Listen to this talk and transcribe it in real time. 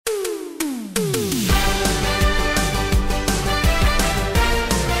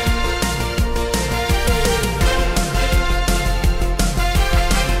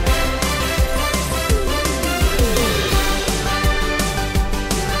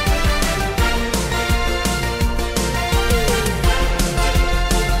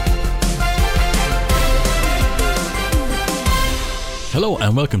Hello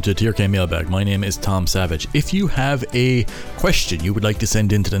and welcome to Trk Mailbag. My name is Tom Savage. If you have a question you would like to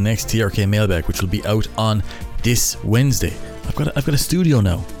send into the next Trk Mailbag, which will be out on this Wednesday, I've got a studio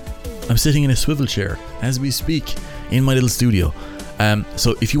now. I'm sitting in a swivel chair as we speak in my little studio.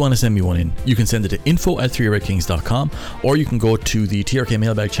 So if you want to send me one in, you can send it to info@3redkings.com, or you can go to the TRK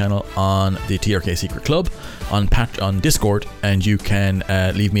Mailbag channel on the TRK Secret Club on Discord, and you can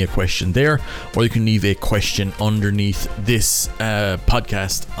leave me a question there, or you can leave a question underneath this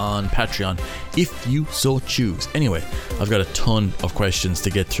podcast on Patreon if you so choose. Anyway, I've got a ton of questions to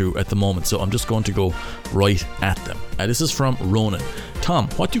get through at the moment, so I'm just going to go right at them. This is from Ronan. Tom,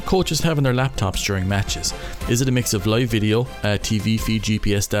 what do coaches have on their laptops during matches? Is it a mix of live video, TV feed,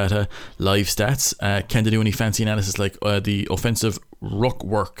 GPS data, live stats? Can they do any fancy analysis like the offensive ruck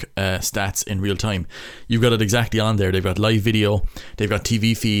work stats in real time? You've got it exactly on there. They've got live video, they've got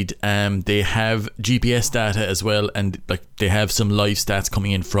TV feed, they have GPS data as well, and like they have some live stats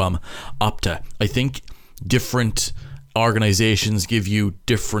coming in from Opta. I think different organizations give you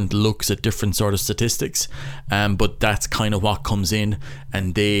different looks at different sort of statistics, but that's kind of what comes in.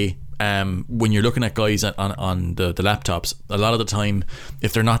 And they when you're looking at guys on the laptops, a lot of the time,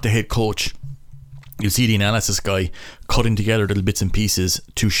 if they're not the head coach, you'll see the analysis guy cutting together little bits and pieces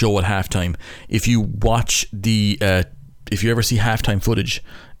to show at halftime. If you watch if you ever see halftime footage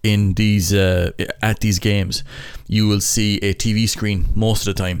in these at these games, you will see a TV screen most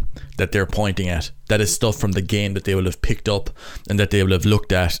of the time that they're pointing at. That is stuff from the game that they will have picked up and that they will have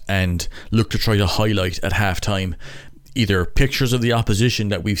looked at and looked to try to highlight at halftime. Either pictures of the opposition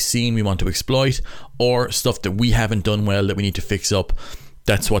that we've seen we want to exploit, or stuff that we haven't done well that we need to fix up.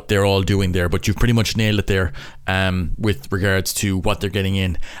 That's what they're all doing there, but you've pretty much nailed it there with regards to what they're getting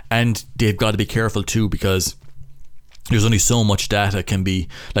in. And they've got to be careful too, because there's only so much data can be,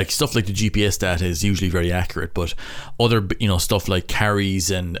 like stuff like the GPS data is usually very accurate, but other, stuff like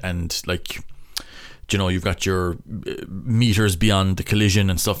carries and like, you've got your meters beyond the collision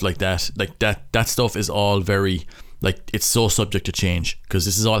and stuff like that. Like that stuff is all very, like, it's so subject to change because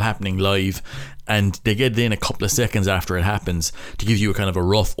this is all happening live, and they get it in a couple of seconds after it happens to give you a kind of a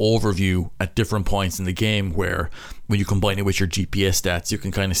rough overview at different points in the game, where when you combine it with your GPS stats, you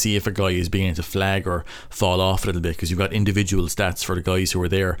can kind of see if a guy is beginning to flag or fall off a little bit, because you've got individual stats for the guys who are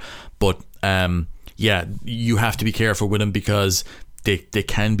there. But you have to be careful with them, because they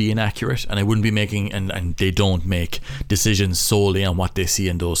can be inaccurate, and I wouldn't be making and they don't make decisions solely on what they see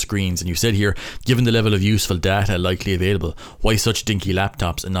in those screens. And you said here, given the level of useful data likely available, why such dinky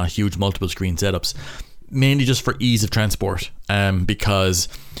laptops and not huge multiple screen setups? Mainly just for ease of transport, because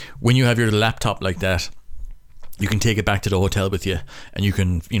when you have your laptop like that, you can take it back to the hotel with you, and you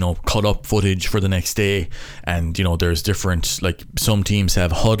can, cut up footage for the next day. And, there's different, like some teams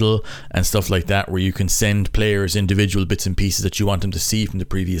have huddle and stuff like that, where you can send players individual bits and pieces that you want them to see from the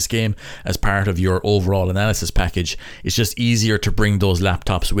previous game as part of your overall analysis package. It's just easier to bring those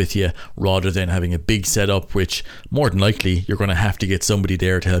laptops with you rather than having a big setup, which more than likely you're going to have to get somebody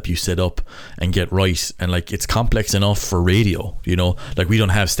there to help you set up and get right. And like, it's complex enough for radio, like we don't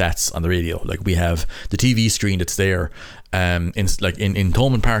have stats on the radio. Like we have the TV screen that's there in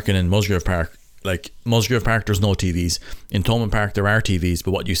Thomond Park and in Musgrave Park. Like Musgrave Park, there's no TVs. In Thomond Park there are TVs,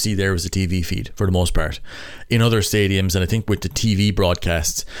 but what you see there is a TV feed for the most part. In other stadiums, and I think with the TV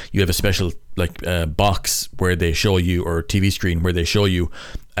broadcasts, you have a special box where they show you, or TV screen where they show you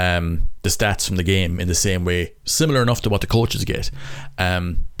the stats from the game in the same way, similar enough to what the coaches get.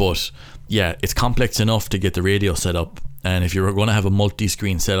 But yeah, it's complex enough to get the radio set up, and if you're going to have a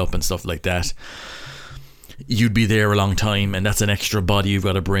multi-screen setup and stuff like that, you'd be there a long time, and that's an extra body you've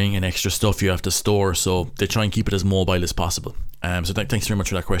got to bring and extra stuff you have to store. So they try and keep it as mobile as possible. So thanks very much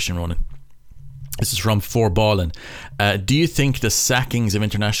for that question, Ronan. This is from For Ballin. Do you think the sackings of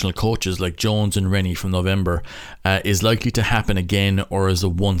international coaches like Jones and Rennie from November is likely to happen again, or is a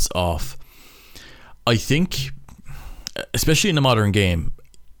once off? I think, especially in the modern game,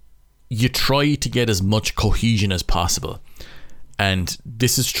 you try to get as much cohesion as possible. And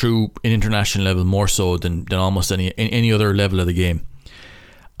this is true in international level more so than almost any other level of the game.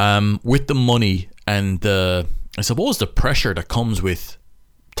 With the money and I suppose the pressure that comes with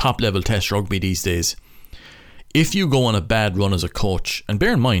top level test rugby these days, if you go on a bad run as a coach, and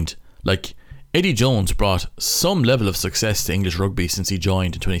bear in mind, like Eddie Jones brought some level of success to English rugby since he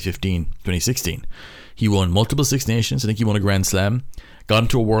joined in 2016. He won multiple Six Nations. I think he won a Grand Slam, got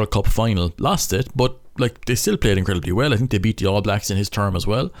into a World Cup final, lost it, but like they still played incredibly well. I think they beat the All Blacks in his term as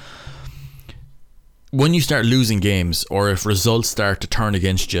well. When you start losing games, or if results start to turn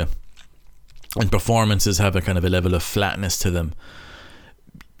against you and performances have a kind of a level of flatness to them,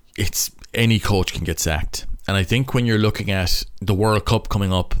 it's any coach can get sacked. And I think when you're looking at the World Cup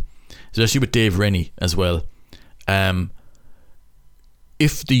coming up, especially with Dave Rennie as well,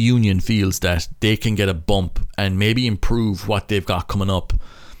 if the union feels that they can get a bump and maybe improve what they've got coming up,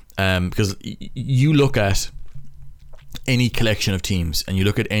 because you look at any collection of teams and you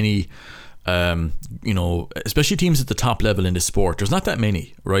look at any, especially teams at the top level in the sport, there's not that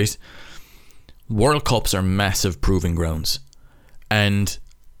many, right? World Cups are massive proving grounds, and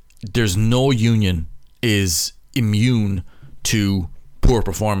there's no union is immune to poor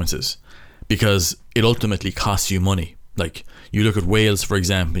performances, because it ultimately costs you money. Like, you look at Wales, for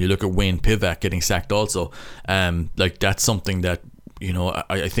example, you look at Wayne Pivac getting sacked also. That's something that,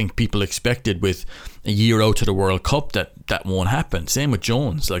 I think people expected with a year out to the World Cup that won't happen. Same with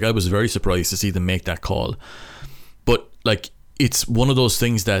Jones. Like, I was very surprised to see them make that call. But, like, it's one of those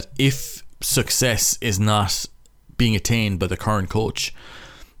things that if success is not being attained by the current coach,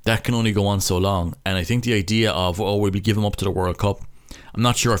 that can only go on so long. And I think the idea of, we'll give him up to the World Cup, I'm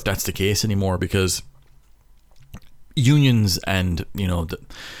not sure if that's the case anymore, because unions and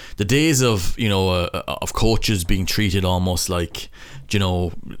the days of of coaches being treated almost like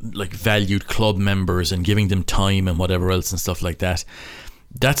like valued club members and giving them time and whatever else and stuff like that,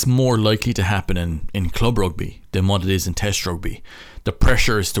 that's more likely to happen in club rugby than what it is in test rugby. The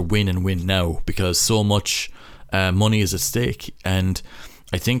pressure is to win and win now, because so much money is at stake. And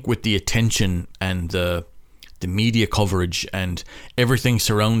I think with the attention and the media coverage and everything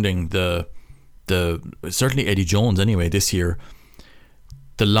surrounding the certainly Eddie Jones anyway this year,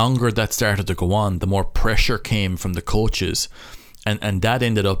 the longer that started to go on, the more pressure came from the coaches, and that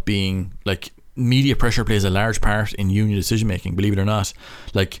ended up being like, media pressure plays a large part in union decision making, believe it or not.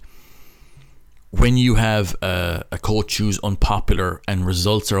 Like, when you have a coach who's unpopular and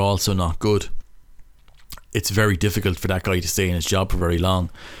results are also not good, it's very difficult for that guy to stay in his job for very long.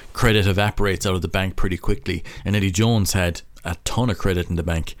 Credit evaporates out of the bank pretty quickly, and Eddie Jones had a ton of credit in the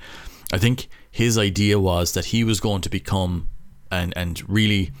bank. I think his idea was that he was going to become and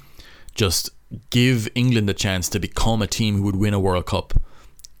really just give England a chance to become a team who would win a World Cup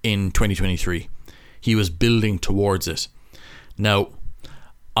in 2023. He was building towards it. Now,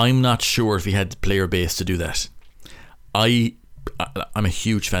 I'm not sure if he had the player base to do that. I'm a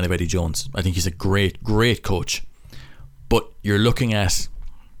huge fan of Eddie Jones. I think he's a great coach. But you're looking at,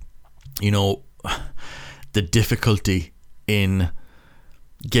 the difficulty in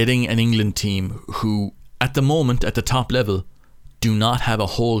getting an England team who, at the moment, at the top level, do not have a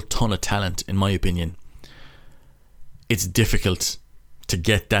whole ton of talent, in my opinion. It's difficult to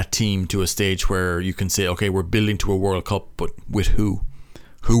get that team to a stage where you can say, okay, we're building to a World Cup, but with who?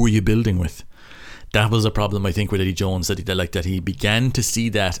 Who were you building with? That was a problem, I think, with Eddie Jones, that he began to see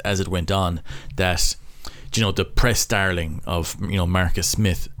that as it went on, that, the press darling of, Marcus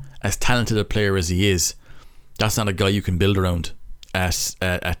Smith, as talented a player as he is, that's not a guy you can build around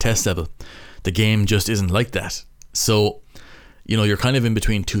at test level. The game just isn't like that. So, you're kind of in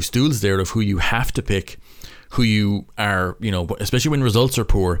between two stools there of who you have to pick, who you are, especially when results are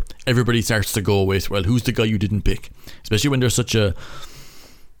poor, everybody starts to go with, well, who's the guy you didn't pick? Especially when there's such a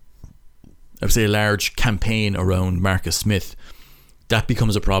large campaign around Marcus Smith. That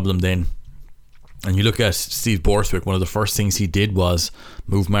becomes a problem then. And you look at Steve Borthwick, one of the first things he did was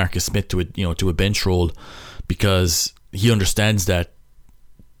move Marcus Smith to a bench role, because he understands that,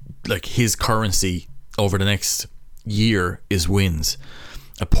 like, his currency over the next year is wins.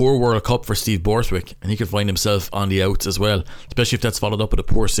 A poor World Cup for Steve Borthwick, and he could find himself on the outs as well, especially if that's followed up with a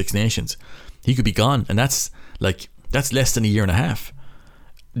poor Six Nations. He could be gone, and that's less than a year and a half.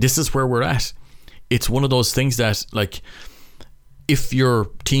 This is where we're at. It's one of those things that, like, if your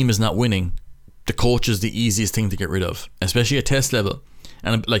team is not winning, the coach is the easiest thing to get rid of, especially at test level.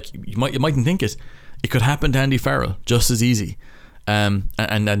 And like, you mightn't think it could happen to Andy Farrell just as easy. And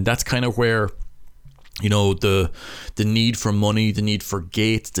that's kind of where, the need for money, the need for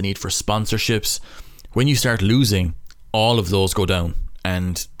gates, the need for sponsorships, when you start losing, all of those go down.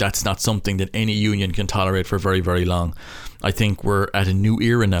 And that's not something that any union can tolerate for very, very long. I think we're at a new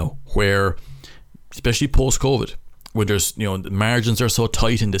era now where, especially post-COVID, where there's, the margins are so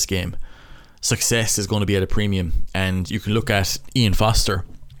tight in this game, success is going to be at a premium. And you can look at Ian Foster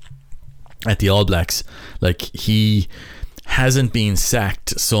at the All Blacks. Like, he hasn't been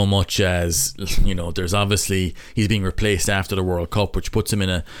sacked so much as, there's obviously, he's being replaced after the World Cup, which puts him in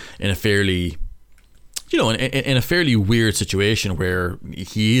a fairly, in a fairly weird situation where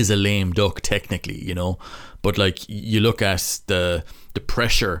he is a lame duck technically, but like, you look at the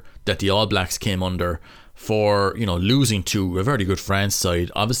pressure that the All Blacks came under for, losing to a very good France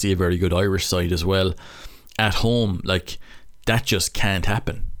side, obviously a very good Irish side as well, at home. Like, that just can't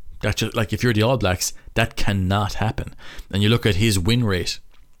happen. That's just like, if you're the All Blacks, that cannot happen. And you look at his win rate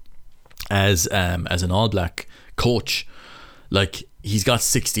as an All Black coach, like he's got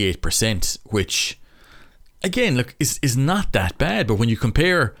 68%, which again, look, is not that bad. But when you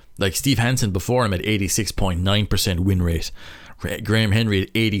compare like Steve Hansen before him at 86.9% win rate, Graham Henry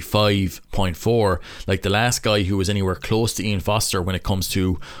at 85.4%, like the last guy who was anywhere close to Ian Foster when it comes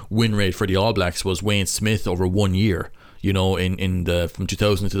to win rate for the All Blacks was Wayne Smith over 1 year, you know, in the from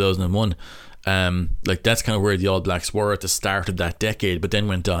 2000 to 2001. Like that's kind of where the All Blacks were at the start of that decade, but then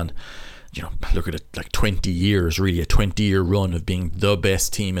went on, you know, look at it, like 20 years, really a 20-year run of being the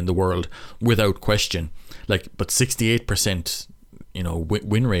best team in the world without question. Like, but 68%, you know,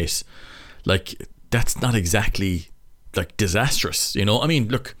 win rate, like that's not exactly like disastrous, you know. I mean,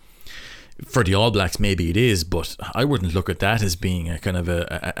 look, for the All Blacks maybe it is, but I wouldn't look at that as being a kind of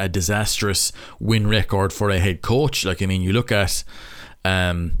a disastrous win record for a head coach. Like, I mean, you look at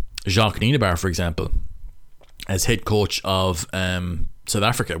Jacques Nienaber, for example, as head coach of South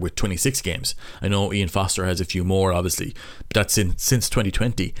Africa with 26 games. I know Ian Foster has a few more, obviously, but that's since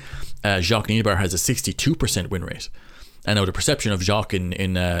 2020. Jacques Nienaber has a 62% win rate. And now the perception of Jacques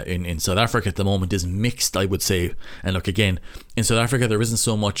in South Africa at the moment is mixed, I would say. And look, again, in South Africa there isn't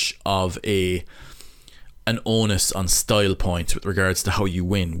so much of an onus on style points with regards to how you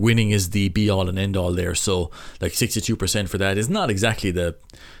win. Winning is the be all and end all there. So like 62% for that is not exactly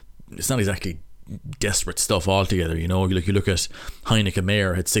desperate stuff altogether, you know. Like you look at Heineke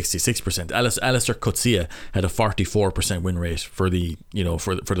Meyer had 66%. Alistair Coetzee had a 44% win rate for the, you know,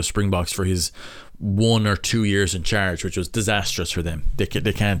 for the Springboks for his 1 or 2 years in charge, which was disastrous for them. They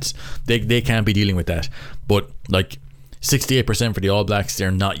can't be dealing with that. But like 68% for the All Blacks,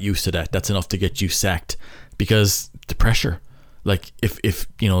 they're not used to that. That's enough to get you sacked because the pressure. Like if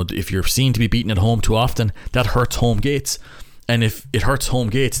you know, if you're seen to be beaten at home too often, that hurts home gates. And if it hurts home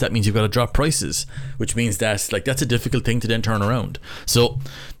gates, that means you've got to drop prices, which means that like that's a difficult thing to then turn around. So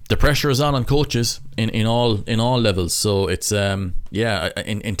the pressure is on coaches in all levels. So it's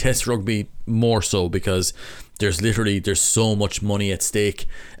in Test rugby more so, because there's so much money at stake,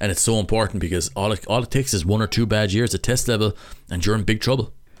 and it's so important because all it takes is 1 or 2 bad years at Test level and you're in big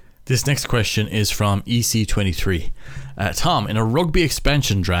trouble. This next question is from EC23. Tom, in a rugby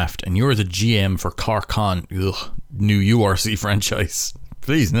expansion draft and you're the GM for Cork Con, new URC franchise,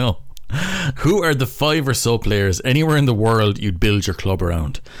 please no, who are the 5 or so players anywhere in the world you'd build your club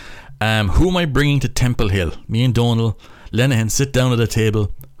around? Who am I bringing to Temple Hill? Me and Donal Lenihan sit down at a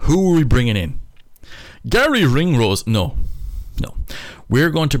table. Who are we bringing in? Gary Ringrose? No. We're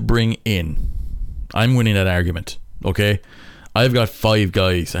going to bring in, I'm winning that argument, okay? I've got 5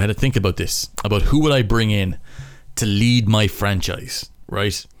 guys. I had to think about this, about who would I bring in to lead my franchise,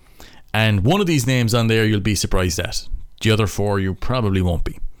 right? And one of these names on there you'll be surprised at. The other 4 you probably won't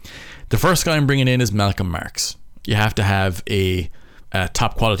be. The first guy I'm bringing in is Malcolm Marx. You have to have a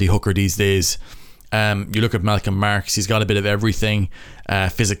top quality hooker these days. You look at Malcolm Marx, he's got a bit of everything.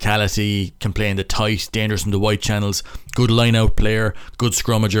 Physicality, can play in the tight, dangerous in the wide channels, good line out player, good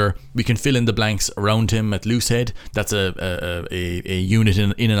scrummager. We can fill in the blanks around him at loosehead. That's a unit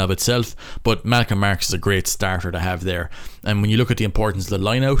in and of itself. But Malcolm Marx is a great starter to have there. And when you look at the importance of the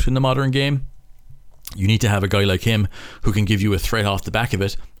line out in the modern game, you need to have a guy like him who can give you a threat off the back of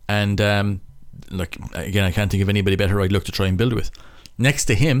it. And look, again, I can't think of anybody better I'd look to try and build with. Next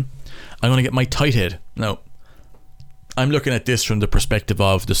to him, I'm going to get my tight head. Now, I'm looking at this from the perspective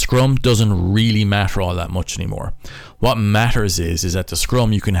of the scrum doesn't really matter all that much anymore. What matters is at the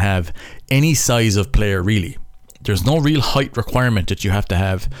scrum you can have any size of player really. There's no real height requirement that you have to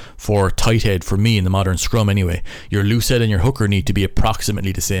have for tight head for me in the modern scrum anyway. Your loose head and your hooker need to be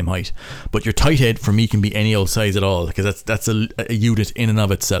approximately the same height. But your tight head for me can be any old size at all, because that's a unit in and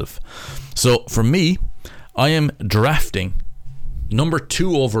of itself. So for me, I am drafting number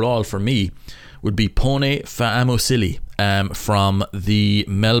 2 overall for me would be Pone Fa'amusili from the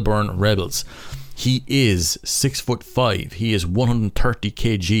Melbourne Rebels. He is 6'5". He is 130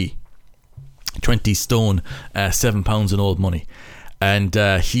 kg, 20 stone, 7 pounds in old money. And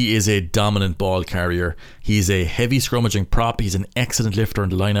he is a dominant ball carrier. He's a heavy scrummaging prop. He's an excellent lifter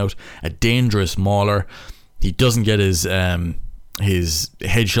in the line out, a dangerous mauler. He doesn't get his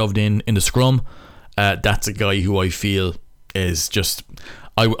head shoved in the scrum. That's a guy who I feel is just,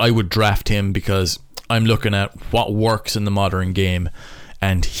 I would draft him because I'm looking at what works in the modern game,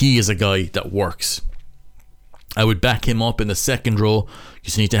 and he is a guy that works. I would back him up in the second row. You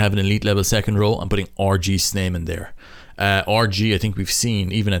just need to have an elite level second row. I'm putting RG Sneeman there. RG, I think we've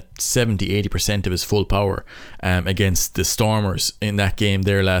seen even at 70-80% of his full power against the Stormers in that game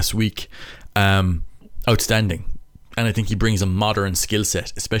there last week. Outstanding. and I think he brings a modern skill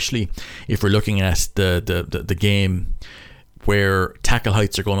set, especially if we're looking at the game where tackle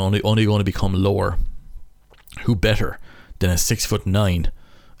heights are only going to become lower. Who better than a 6'9",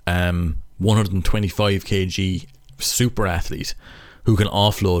 125 kg super athlete who can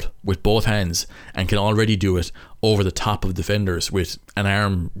offload with both hands and can already do it over the top of defenders with an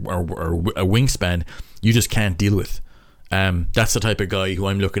arm or a wingspan you just can't deal with. That's the type of guy who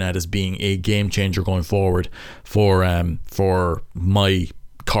I'm looking at as being a game changer going forward for my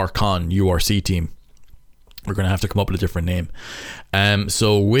Carcon URC team. We're going to have to come up with a different name.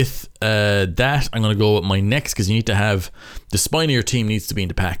 So with that, I'm going to go with my next, because you need to have the spine of your team needs to be in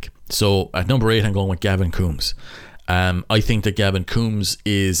the pack. So at number 8, I'm going with Gavin Coombs. I think that Gavin Coombs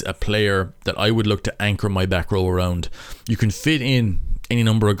is a player that I would look to anchor my back row around. You can fit in any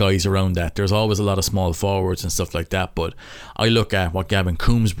number of guys around that. There's always a lot of small forwards and stuff like that, but I look at what Gavin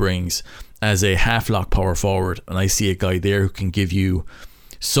Coombs brings as a half-lock power forward, and I see a guy there who can give you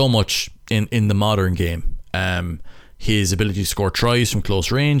so much in the modern game. His ability to score tries from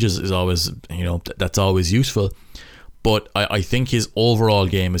close range is always, that's always useful. But I think his overall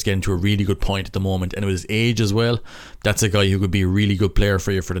game is getting to a really good point at the moment, and with his age as well, that's a guy who could be a really good player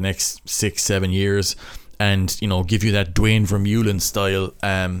for you for the next 6-7 years, and give you that Dwayne Vermeulen style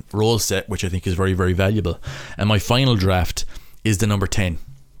role set, which I think is very, very valuable. And my final draft is the number 10.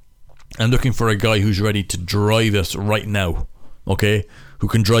 I'm looking for a guy who's ready to drive us right now, okay? Who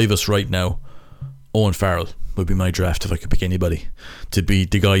can drive us right now. Owen Farrell would be my draft if I could pick anybody to be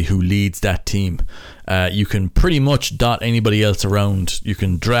the guy who leads that team. You can pretty much dot anybody else around. You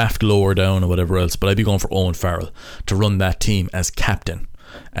can draft lower down or whatever else, but I'd be going for Owen Farrell to run that team as captain.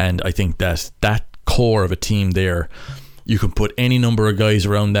 And I think that core of a team there, you can put any number of guys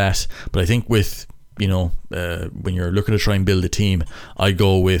around that, but I think with when you're looking to try and build a team, I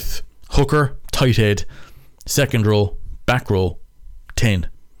go with hooker, tight head, second row, back row, 10.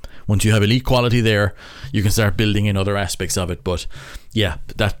 Once you have elite quality there, you can start building in other aspects of it. But yeah,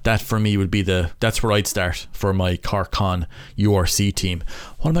 that for me would be that's where I'd start for my Carcon URC team.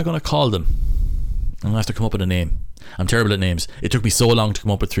 What am I going to call them? I'm going to have to come up with a name. I'm terrible at names. It took me so long to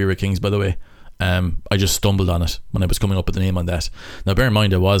come up with Three Red Kings, by the way. I just stumbled on it when I was coming up with the name on that. Now bear in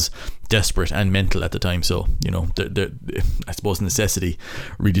mind I was desperate and mental at the time, so I suppose necessity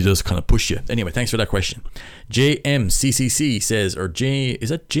really does kind of push you. Anyway, thanks for that question. JMCCC says, or is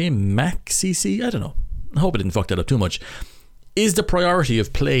that JMacCC? I don't know. I hope I didn't fuck that up too much. Is the priority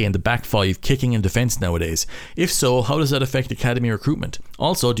of play in the back five kicking and defence nowadays? If so, how does that affect academy recruitment?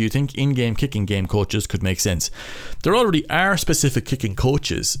 Also, do you think in-game kicking game coaches could make sense? There already are specific kicking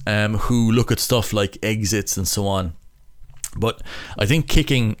coaches who look at stuff like exits and so on. But I think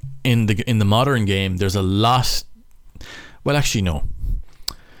kicking in the modern game, there's a lot. Well, actually, no.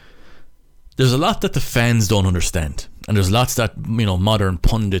 There's a lot that the fans don't understand, and there's lots that modern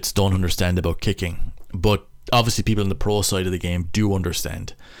pundits don't understand about kicking. But obviously people in the pro side of the game do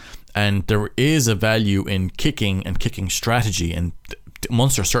understand, and there is a value in kicking and kicking strategy, and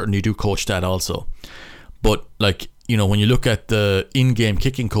Munster certainly do coach that also. But when you look at the in-game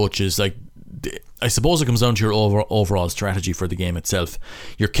kicking coaches, I suppose it comes down to your overall strategy for the game itself.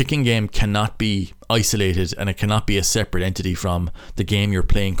 Your kicking game cannot be isolated, and it cannot be a separate entity from the game you're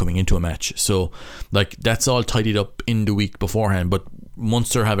playing coming into a match. So that's all tidied up in the week beforehand. But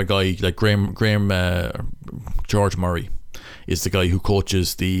Munster have a guy like Graham George Murray is the guy who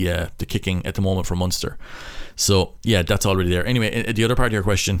coaches the kicking at the moment for Munster. So yeah, that's already there. Anyway, the other part of your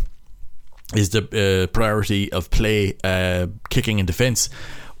question is the priority of play, kicking and defence.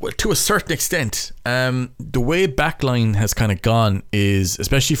 Well, to a certain extent, the way backline has kind of gone is,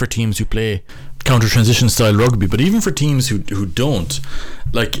 especially for teams who play counter-transition style rugby, but even for teams who don't,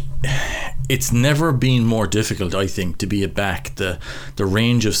 it's never been more difficult, I think, to be a back. The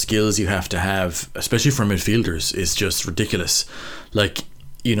range of skills you have to have, especially for midfielders, is just ridiculous.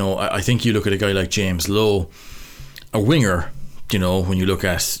 I think you look at a guy like James Lowe, a winger, when you look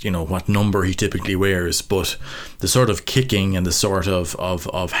at what number he typically wears, but the sort of kicking and the sort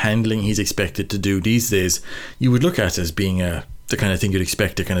of handling he's expected to do these days, you would look at as being the kind of thing you'd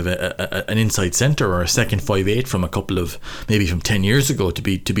expect a kind of an inside centre or a second 5'8" from a couple of, maybe from 10 years ago to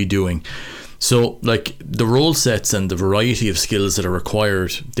be doing. So the role sets and the variety of skills that are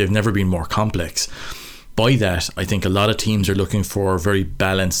required, they've never been more complex. By that, I think a lot of teams are looking for very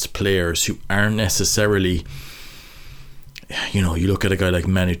balanced players who aren't necessarily, you look at a guy like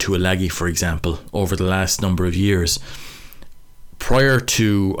Manu Tuilagi, for example, over the last number of years. Prior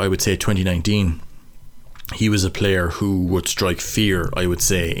to, I would say, 2019, he was a player who would strike fear, I would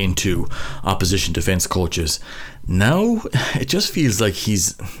say, into opposition defence coaches. Now, it just feels like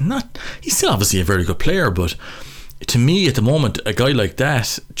he's still obviously a very good player, but to me at the moment, a guy like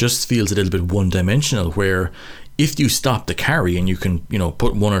that just feels a little bit one-dimensional, where if you stop the carry and you can,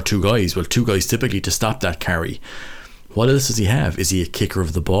 put one or two guys, well, two guys typically to stop that carry, what else does he have? Is he a kicker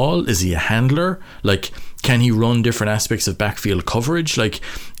of the ball? Is he a handler? Like, can he run different aspects of backfield coverage? Like,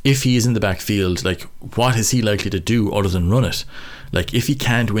 if he is in the backfield, like, what is he likely to do other than run it? Like, if he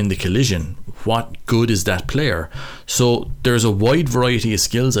can't win the collision, what good is that player? So there's a wide variety of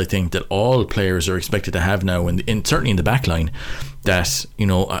skills, I think, that all players are expected to have now, and certainly in the back line, that,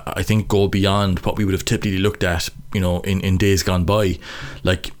 I think go beyond what we would have typically looked at, in days gone by.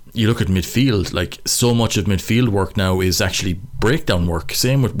 Like, you look at midfield, like, so much of midfield work now is actually breakdown work.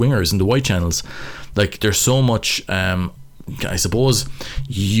 Same with wingers and the wide channels. Like, there's so much, I suppose,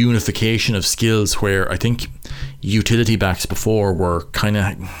 unification of skills, where I think utility backs before were kind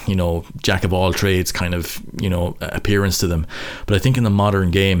of, jack of all trades kind of, appearance to them. But I think in the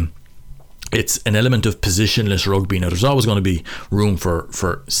modern game, it's an element of positionless rugby. Now, there's always going to be room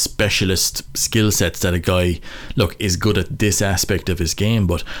for specialist skill sets that a guy, is good at this aspect of his game.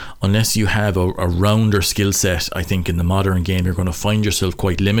 But unless you have a rounder skill set, I think in the modern game, you're going to find yourself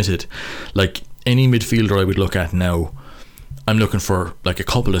quite limited. Like, any midfielder I would look at now, I'm looking for, like, a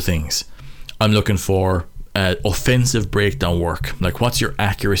couple of things. I'm looking for offensive breakdown work. Like, what's your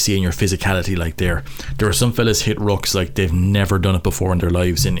accuracy and your physicality like there? There are some fellas hit rucks like they've never done it before in their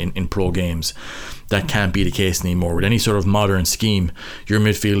lives in pro games. That can't be the case anymore. With any sort of modern scheme, your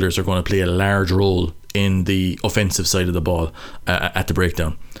midfielders are going to play a large role in the offensive side of the ball at the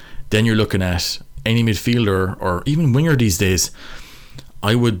breakdown. Then you're looking at any midfielder or even winger these days.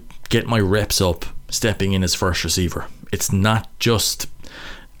 I would get my reps up stepping in as first receiver. It's not just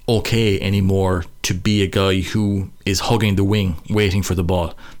okay anymore to be a guy who is hugging the wing waiting for the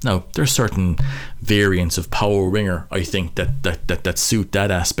ball. Now, there's certain variants of power winger, I think, that suit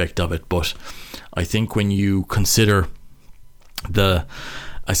that aspect of it, but I think when you consider the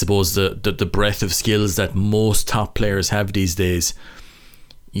breadth of skills that most top players have these days,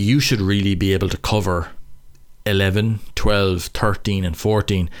 you should really be able to cover 11, 12, 13 and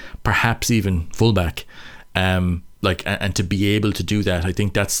 14, perhaps even fullback. And to be able to do that, I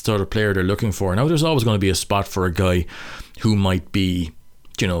think that's the sort of player they're looking for. Now, there's always going to be a spot for a guy who might be,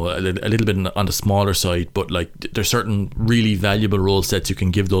 a little bit on the smaller side, but like, there's certain really valuable role sets you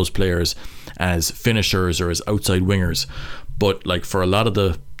can give those players as finishers or as outside wingers. But like, for a lot of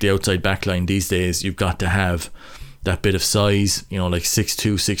the outside backline these days, you've got to have that bit of size, like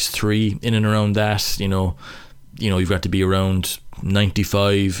 6'2", 6'3", in and around that. You've got to be around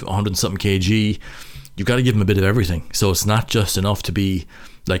 95, 100 something kg. You've got to give him a bit of everything. So it's not just enough to be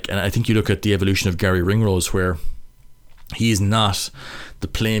like, and I think you look at the evolution of Gary Ringrose, where he is not the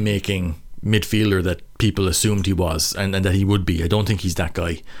playmaking midfielder that people assumed he was and that he would be. I don't think he's that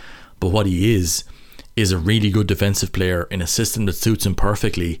guy. But what he is a really good defensive player in a system that suits him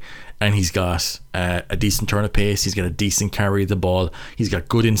perfectly. And he's got a decent turn of pace. He's got a decent carry of the ball. He's got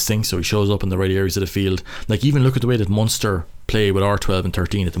good instincts, so he shows up in the right areas of the field. Like, even look at the way that Munster play with R12 and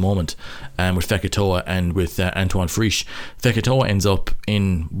 13 at the moment, with Fekitoa and with Antoine Frisch. Fekitoa ends up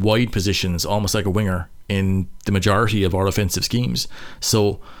in wide positions, almost like a winger, in the majority of our offensive schemes.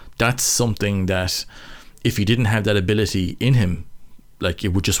 So that's something that, if he didn't have that ability in him, like,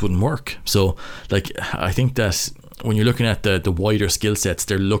 it just wouldn't work. So like, I think that when you're looking at the wider skill sets,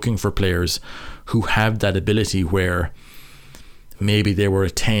 they're looking for players who have that ability, where maybe they were a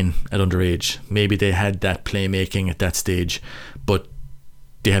 10 at underage, maybe they had that playmaking at that stage, but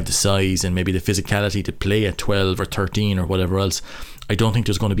they have the size and maybe the physicality to play at 12 or 13 or whatever else. I don't think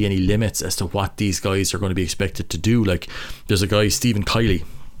there's going to be any limits as to what these guys are going to be expected to do. Like, there's a guy, Stephen Kiley,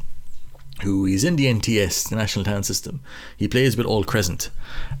 who is in the NTS, the National Talent System. He plays with Old Crescent,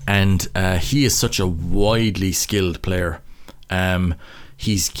 and he is such a widely skilled player.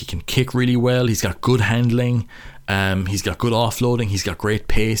 He can kick really well. He's got good handling. He's got good offloading. He's got great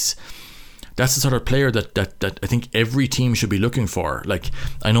pace. That's the sort of player that I think every team should be looking for. Like,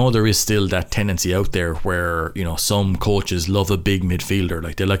 I know there is still that tendency out there where, some coaches love a big midfielder.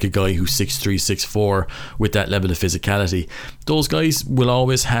 Like, they like a guy who's 6'3", 6'4", with that level of physicality. Those guys will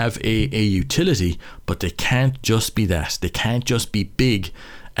always have a utility, but they can't just be that. They can't just be big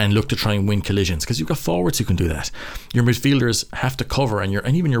and look to try and win collisions, because you've got forwards who can do that. Your midfielders have to cover,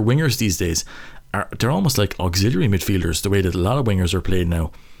 and even your wingers these days, they're almost like auxiliary midfielders, the way that a lot of wingers are played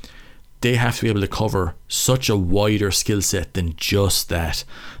now. They have to be able to cover such a wider skill set than just that.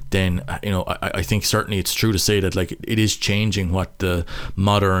 Then, I think certainly it's true to say that, like, it is changing what the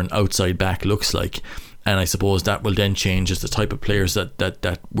modern outside back looks like. And I suppose that will then change as the type of players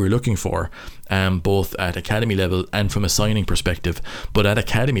that we're looking for, both at academy level and from a signing perspective. But at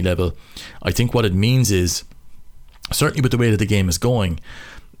academy level, I think what it means is certainly with the way that the game is going,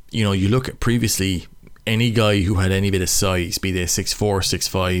 you know, you look at previously any guy who had any bit of size, be they 6'4",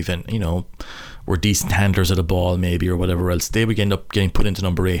 6'5", and, you know, were decent handlers of the ball maybe or whatever else, they would end up getting put into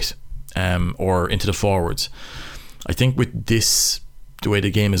number 8 or into the forwards. I think with this, the way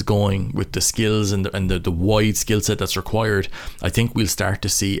the game is going, with the skills and the wide skill set that's required, I think we'll start to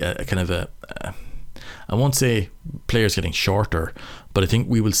see a kind of I won't say players getting shorter, but I think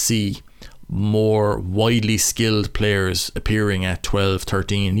we will see more widely skilled players appearing at 12,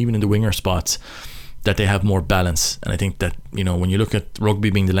 13, even in the winger spots, that they have more balance. And I think that, you know, when you look at rugby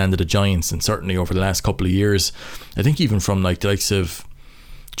being the land of the giants, and certainly over the last couple of years, I think even from like the likes of,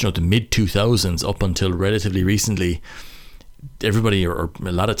 you know, the mid 2000s up until relatively recently, everybody or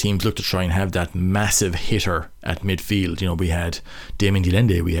a lot of teams look to try and have that massive hitter at midfield. You know, we had Damien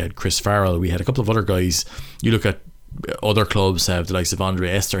Dilende, we had Chris Farrell, we had a couple of other guys. You look at other clubs have the likes of Andre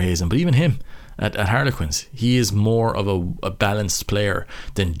Esterhazen, but even him at Harlequins, he is more of a balanced player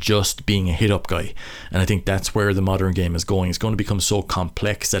than just being a hit-up guy. And I think that's where the modern game is going. It's going to become so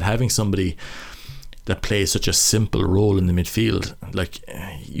complex that having somebody that plays such a simple role in the midfield, like,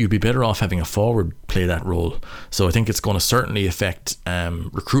 you'd be better off having a forward play that role. So I think it's going to certainly affect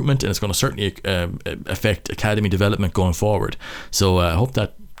recruitment, and it's going to certainly affect academy development going forward. So I hope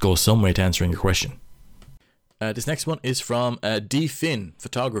that goes some way to answering your question. This next one is from D. Finn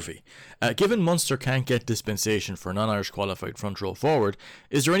Photography. Given Munster can't get dispensation for non-Irish qualified front row forward,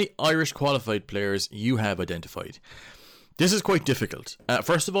 is there any Irish qualified players you have identified? This is quite difficult.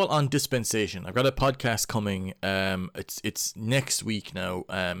 First of all, on dispensation, I've got a podcast coming. It's next week now,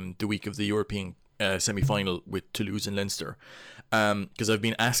 the week of the European semi-final with Toulouse and Leinster, because I've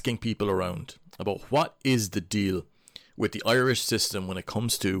been asking people around about what is the deal with the Irish system when it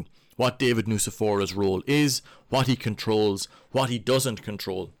comes to what David Nucifora's role is, what he controls, what he doesn't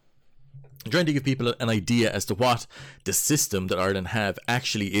control. I'm trying to give people an idea as to what the system that Ireland have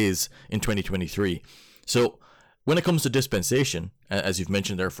actually is in 2023. So when it comes to dispensation, as you've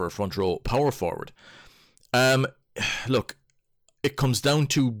mentioned there for a front row power forward, look, it comes down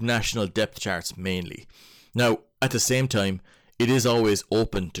to national depth charts mainly. Now, at the same time, it is always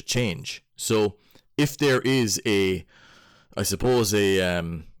open to change. So if there is a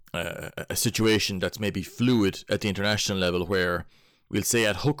situation that's maybe fluid at the international level, where we'll say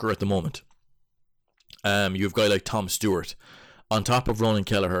at hooker at the moment, you have a guy like Tom Stewart, on top of Ronan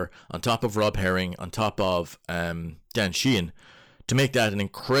Kelleher, on top of Rob Herring, on top of Dan Sheehan, to make that an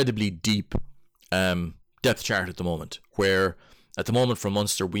incredibly deep depth chart at the moment, where at the moment from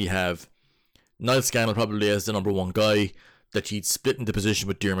Munster we have Niall Scannell probably as the number one guy, that he'd split into position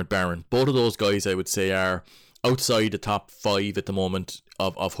with Diarmuid Barron. Both of those guys I would say are outside the top 5 at the moment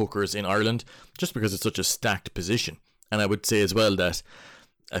of hookers in Ireland, just because it's such a stacked position. And I would say as well that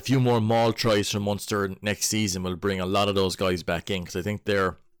a few more maul tries from Munster next season will bring a lot of those guys back in, because I think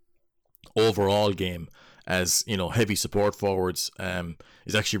their overall game as, you know, heavy support forwards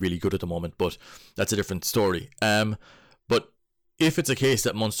is actually really good at the moment, but that's a different story. But if it's a case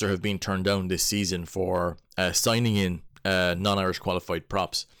that Munster have been turned down this season for signing in non-Irish qualified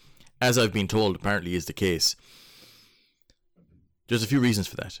props, as I've been told apparently is the case, there's a few reasons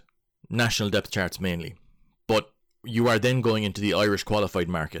for that. National depth charts mainly. But you are then going into the Irish qualified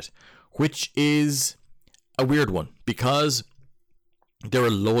market, which is a weird one, because there are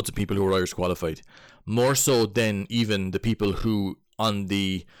loads of people who are Irish qualified, more so than even the people who on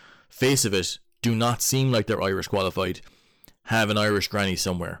the face of it do not seem like they're Irish qualified, have an Irish granny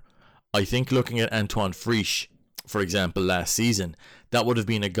somewhere. I think looking at Antoine Frisch, for example, last season, that would have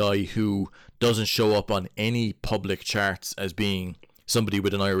been a guy who doesn't show up on any public charts as being somebody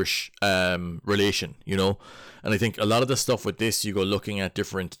with an Irish relation, you know. And I think a lot of the stuff with this, you go looking at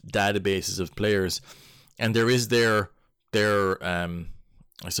different databases of players, and there is their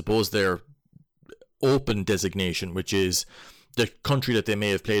I suppose their open designation, which is the country that they may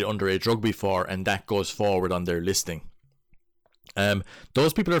have played underage rugby for, and that goes forward on their listing.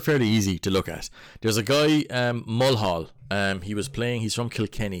 Those people are fairly easy to look at. There's a guy, Mulhall. He's from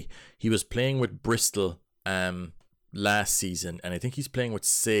Kilkenny. He was playing with Bristol last season, and I think he's playing with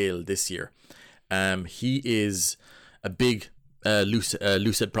Sale this year. He is a big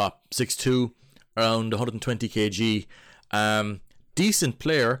loosehead prop, 6'2", around 120 kg. Decent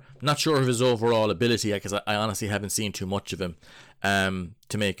player. Not sure of his overall ability, because I honestly haven't seen too much of him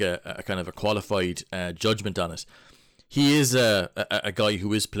to make a kind of a qualified judgment on it. He is a guy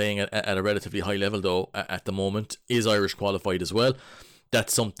who is playing at a relatively high level, though, at the moment, is Irish qualified as well.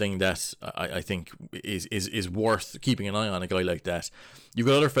 That's something that I think is worth keeping an eye on, a guy like that. You've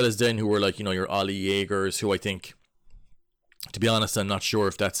got other fellas then who are like, you know, your Ollie Jaegers, who I think, to be honest, I'm not sure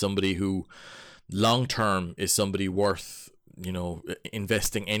if that's somebody who long term is somebody worth,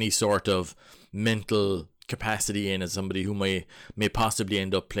 investing any sort of mental capacity in, as somebody who may possibly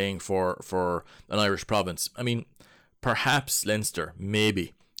end up playing for an Irish province. I mean, perhaps Leinster,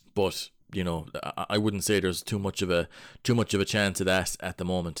 maybe, but I wouldn't say there's too much of a chance of that at the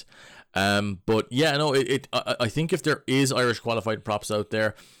moment. But yeah, no, I think if there is Irish qualified props out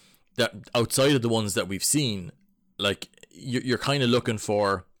there, that outside of the ones that we've seen, like you're kind of looking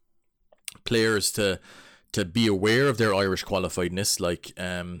for players to be aware of their Irish qualifiedness. Like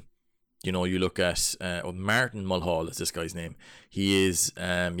you look at Martin Mulhall is this guy's name. He is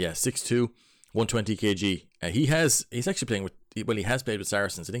 6'2", 120 kg. He's actually playing with, he has played with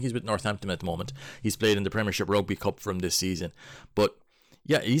Saracens. I think he's with Northampton at the moment. He's played in the Premiership Rugby Cup from this season. But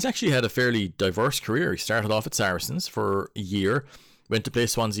yeah, he's actually had a fairly diverse career. He started off at Saracens for a year, went to play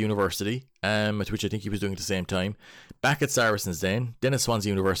Swansea University, at which I think he was doing at the same time. Back at Saracens then at Swansea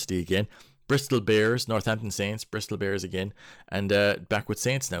University again. Bristol Bears, Northampton Saints, Bristol Bears again, and back with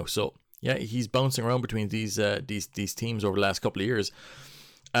Saints now. So yeah, he's bouncing around between these teams over the last couple of years.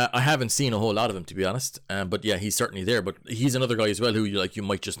 I haven't seen a whole lot of him, to be honest, but yeah, he's certainly there. But he's another guy as well who you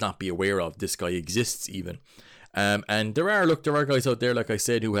might just not be aware of. This guy exists even, and there are guys out there, like I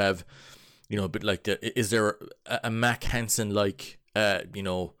said, who have, but like, is there a Mac Hansen like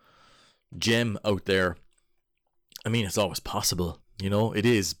gem out there? I mean, it's always possible, it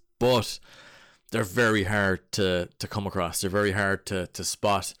is, but they're very hard to come across. They're very hard to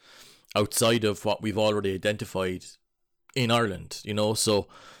spot outside of what we've already identified in Ireland, so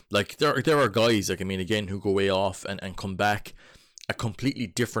like there are guys, like, I mean, again, who go way off and come back a completely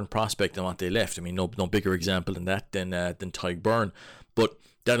different prospect than what they left. I mean, no bigger example than that than Tadhg Byrne, but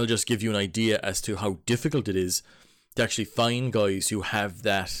that'll just give you an idea as to how difficult it is to actually find guys who have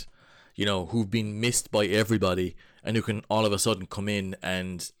that, who've been missed by everybody and who can all of a sudden come in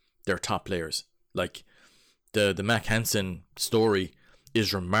and they're top players. Like the Mac Hansen story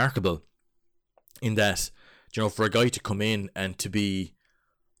is remarkable in that, for a guy to come in and to be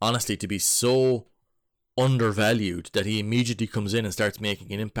so undervalued that he immediately comes in and starts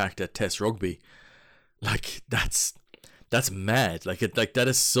making an impact at Test rugby, like that's mad. Like that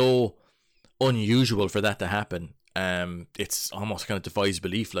is so unusual for that to happen. It's almost kind of defies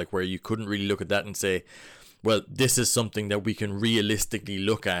belief, like where you couldn't really look at that and say, well, this is something that we can realistically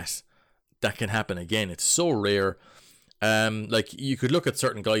look at that can happen again. It's so rare. Like you could look at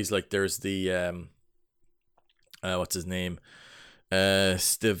certain guys, like there's the what's his name?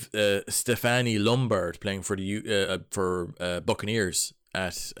 Stefani Lombard, playing for the Buccaneers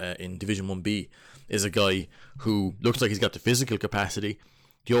in Division 1B, is a guy who looks like he's got the physical capacity.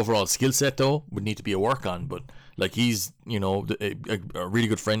 The overall skill set, though, would need to be a work on. But like he's, a really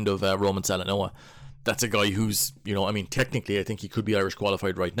good friend of Roman Salanoa. That's a guy who's, I mean, technically, I think he could be Irish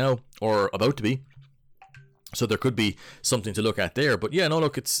qualified right now, or about to be. So there could be something to look at there. But yeah, no,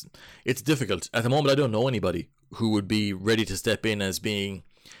 look, it's difficult. At the moment, I don't know anybody who would be ready to step in as being,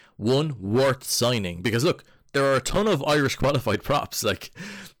 one, worth signing. Because look, there are a ton of Irish qualified props. Like,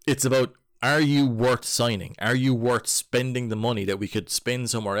 it's about, are you worth signing? Are you worth spending the money that we could spend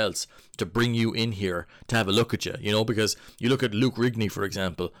somewhere else to bring you in here to have a look at you? Because you look at Luke Rigney, for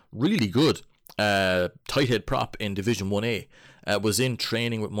example, really good tight head prop in Division 1A. Was in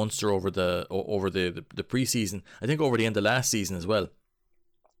training with Munster over the pre-season. I think over the end of last season as well.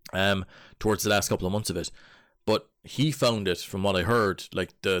 Towards the last couple of months of it. But he found it, from what I heard,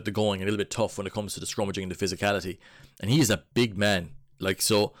 like the going a little bit tough when it comes to the scrummaging and the physicality. And he is a big man. Like,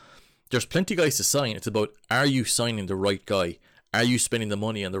 so there's plenty of guys to sign. It's about, are you signing the right guy? Are you spending the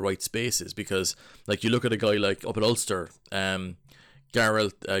money on the right spaces? Because like you look at a guy like up at Ulster,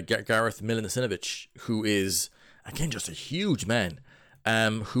 Gareth Milinasinovic, who is, again, just a huge man,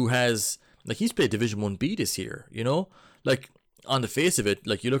 who has, like, he's played Division 1B this year, like, on the face of it,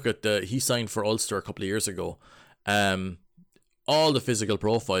 like, you look at he signed for Ulster a couple of years ago, all the physical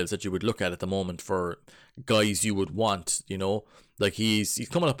profiles that you would look at the moment for guys you would want, like, he's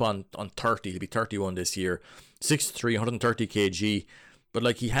coming up on 30, he'll be 31 this year, 6'3", 130 kg, but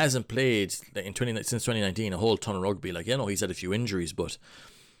like, he hasn't played since 2019 a whole ton of rugby. Like, he's had a few injuries, but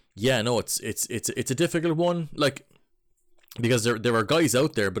yeah, no, it's a difficult one, like, because there are guys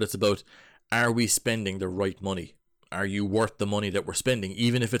out there, but it's about, are we spending the right money? Are you worth the money that we're spending,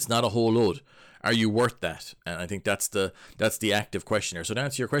 even if it's not a whole load? Are you worth that? And I think that's the active question here. So to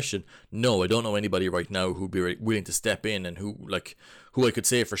answer your question, no, I don't know anybody right now who'd be willing to step in and who I could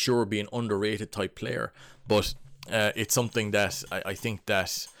say for sure would be an underrated type player. But it's something that I think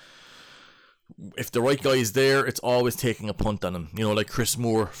that if the right guy is there, it's always taking a punt on him. Like Chris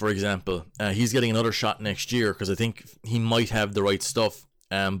Moore, for example. He's getting another shot next year because I think he might have the right stuff.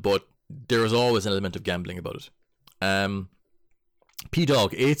 But there is always an element of gambling about it.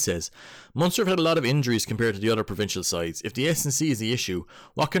 P-Dog8 says, Munster have had a lot of injuries compared to the other provincial sides. If the S&C is the issue,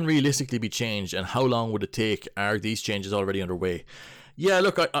 what can realistically be changed and how long would it take? Are these changes already underway? Yeah,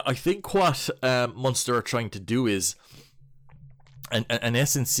 look, I think what Munster are trying to do is, an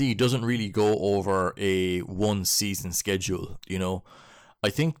S&C doesn't really go over a one-season schedule, you know. I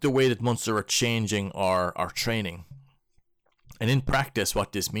think the way that Munster are changing our training, and in practice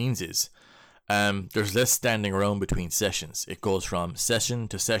what this means is, there's less standing around between sessions. It goes from session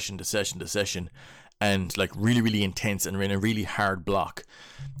to session to session to session, and like really, really intense and in a really hard block.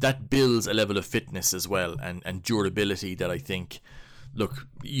 That builds a level of fitness as well, and durability that I think, look,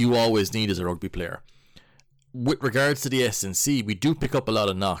 you always need as a rugby player. With regards to the S&C, we do pick up a lot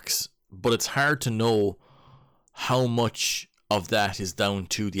of knocks, but it's hard to know how much of that is down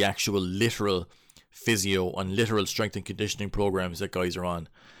to the actual literal physio and literal strength and conditioning programs that guys are on.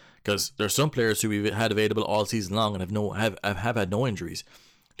 Because there's some players who we've had available all season long and have had no injuries.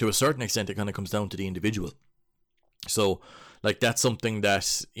 To a certain extent, it kind of comes down to the individual. So, like, that's something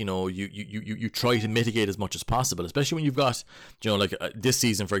that, you know, you try to mitigate as much as possible, especially when you've got, you know, like this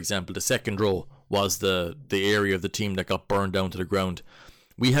season, for example, the second row was the area of the team that got burned down to the ground.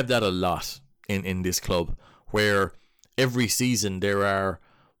 We have that a lot in this club, where every season there are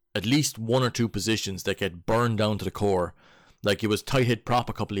at least one or two positions that get burned down to the core. Like, it was tight head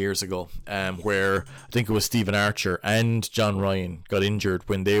prop a couple of years ago, where I think it was Stephen Archer and John Ryan got injured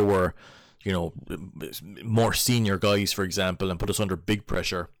when they were, you know, more senior guys, for example, and put us under big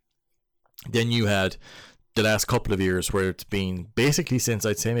pressure. Then you had the last couple of years where it's been basically since,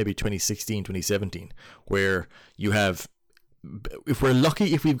 I'd say, maybe 2016, 2017, where you have, if we're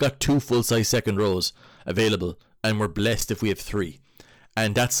lucky, if we've got 2 full-size second rows available, and we're blessed if we have 3.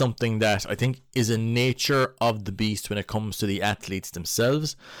 And that's something that I think is a nature of the beast when it comes to the athletes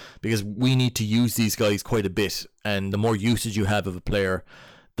themselves, because we need to use these guys quite a bit. And the more usage you have of a player,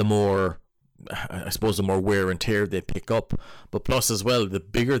 the more, I suppose, the more wear and tear they pick up. But plus as well, the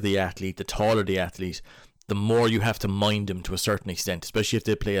bigger the athlete, the taller the athlete, the more you have to mind them to a certain extent, especially if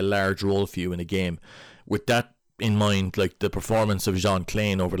they play a large role for you in a game. With that in mind, like the performance of Jean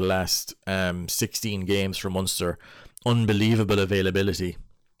Klein over the last 16 games for Munster, unbelievable availability.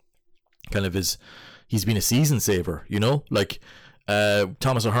 Kind of he's been a season saver, you know. Like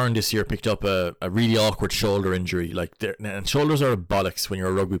Thomas O'Hearn this year picked up a really awkward shoulder injury. Like, and shoulders are bollocks when you're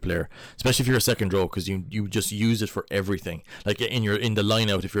a rugby player, especially if you're a second row, because you just use it for everything. Like in the line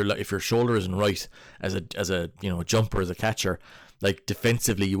out, if your shoulder isn't right as a you know, jumper, as a catcher, like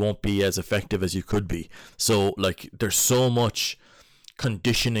defensively you won't be as effective as you could be. So like there's so much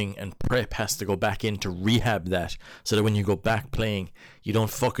conditioning and prep has to go back in to rehab that, so that when you go back playing, you don't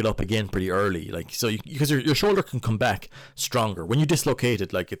fuck it up again pretty early. Like, so because your shoulder can come back stronger. When you dislocate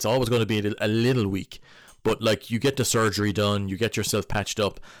it, like, it's always going to be a little weak, but like, you get the surgery done, you get yourself patched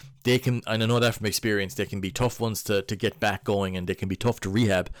up, they can, and I know that from experience, they can be tough ones to get back going, and they can be tough to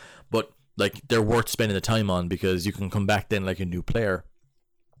rehab, but like, they're worth spending the time on, because you can come back then like a new player.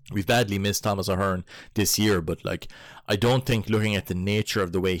 We've badly missed Thomas O'Hearn this year, but like, I don't think, looking at the nature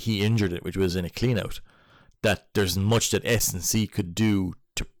of the way he injured it, which was in a clean out, that there's much that S&C could do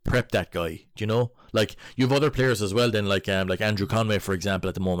to prep that guy. Do you know? Like, you have other players as well then, like Andrew Conway, for example,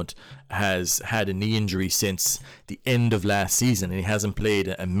 at the moment has had a knee injury since the end of last season, and he hasn't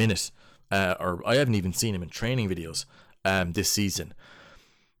played a minute, or I haven't even seen him in training videos this season.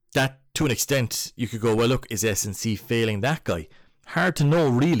 That, to an extent, you could go, well, look, is S&C failing that guy? Hard to know,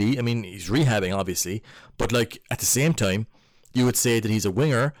 really. I mean, he's rehabbing, obviously, but like, at the same time, you would say that he's a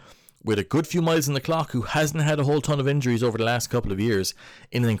winger with a good few miles on the clock who hasn't had a whole ton of injuries over the last couple of years,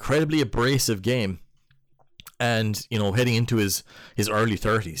 in an incredibly abrasive game, and, you know, heading into his early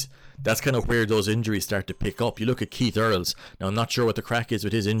 30s. That's kind of where those injuries start to pick up. You look at Keith Earls. Now, I'm not sure what the crack is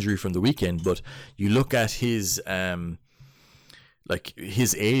with his injury from the weekend, but you look at his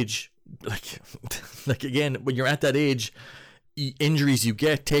his age, like again, when you're at that age, injuries you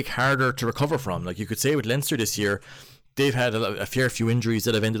get take harder to recover from. Like, you could say with Leinster this year, they've had a fair few injuries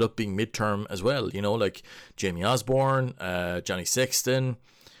that have ended up being midterm as well, you know, like Jamie Osborne, Johnny Sexton,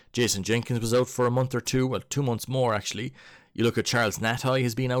 Jason Jenkins was out for a month or two, well, 2 months more actually. You look at Charles Natai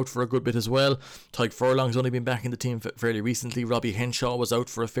has been out for a good bit as well. Tyke Furlong's only been back in the team fairly recently. Robbie Henshaw was out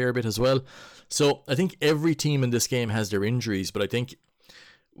for a fair bit as well. So I think every team in this game has their injuries, but I think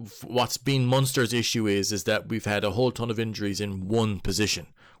what's been Munster's issue is that we've had a whole ton of injuries in one position,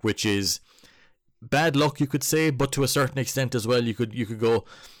 which is bad luck, you could say, but to a certain extent as well, you could go,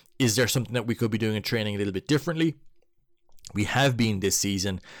 is there something that we could be doing in training a little bit differently? We have been this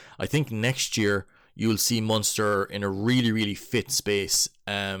season. I think next year you'll see Munster in a really, really fit space.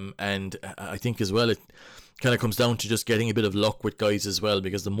 And I think as well, it kind of comes down to just getting a bit of luck with guys as well,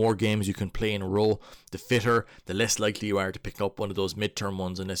 because the more games you can play in a row, the fitter, the less likely you are to pick up one of those midterm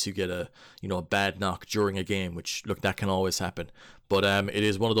ones unless you get a bad knock during a game, which, look, that can always happen. But it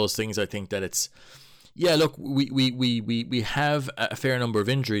is one of those things, I think, that it's, yeah, look, we have a fair number of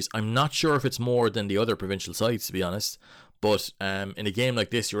injuries. I'm not sure if it's more than the other provincial sides, to be honest, but in a game like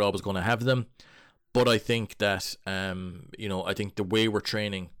this, you're always going to have them. But I think that, I think the way we're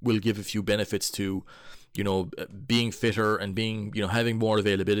training will give a few benefits to, being fitter and being, having more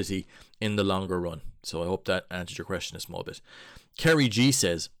availability in the longer run. So I hope that answers your question a small bit. Kerry G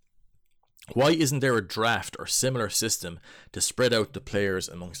says, why isn't there a draft or similar system to spread out the players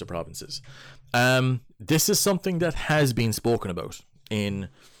amongst the provinces? This is something that has been spoken about in,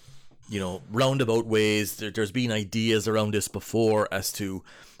 roundabout ways. There's been ideas around this before as to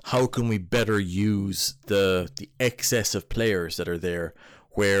how can we better use the excess of players that are there,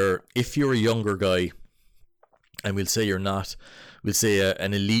 where if you're a younger guy, and we'll say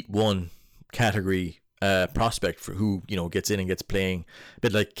an Elite 1 category prospect for who gets in and gets playing, a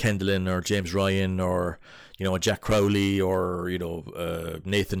bit like Kendallin or James Ryan or a Jack Crowley or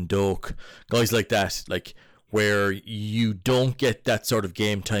Nathan Doak, guys like that, like where you don't get that sort of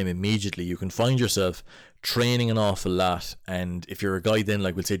game time immediately. You can find yourself training an awful lot, and if you're a guy then,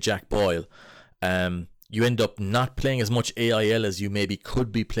 like we'll say Jack Boyle, you end up not playing as much AIL as you maybe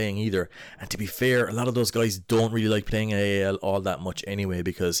could be playing either. And to be fair, a lot of those guys don't really like playing AIL all that much anyway,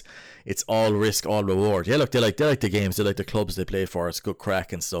 because it's all risk, all reward. Yeah, look, they like the games, they like the clubs they play for, it's good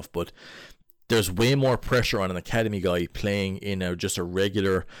crack and stuff, but there's way more pressure on an academy guy playing in just a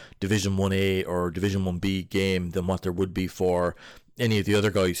regular Division 1A or Division 1B game than what there would be for any of the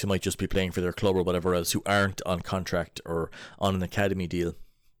other guys who might just be playing for their club or whatever else, who aren't on contract or on an academy deal.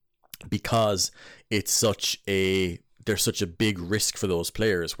 Because there's such a big risk for those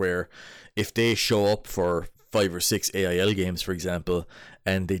players, where if they show up for 5 or 6 AIL games, for example,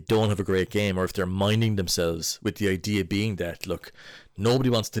 and they don't have a great game, or if they're minding themselves, with the idea being that, look, nobody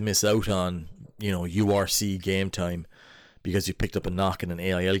wants to miss out on, URC game time because you picked up a knock in an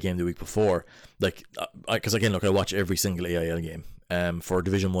AIL game the week before. Like, because again, look, I watch every single AIL game for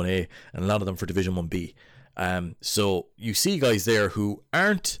Division 1A, and a lot of them for Division 1B. So you see guys there who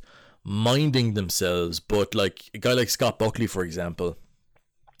aren't minding themselves, but like a guy like Scott Buckley, for example,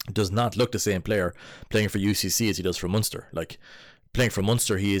 does not look the same player playing for UCC as he does for Munster. Like, playing for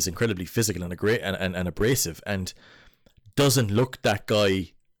Munster, he is incredibly physical and and abrasive, and doesn't look that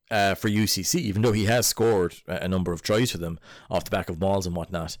guy for UCC, even though he has scored a number of tries for them off the back of mauls and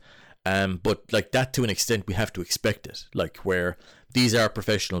whatnot. But like that, to an extent, we have to expect it. Like, where these are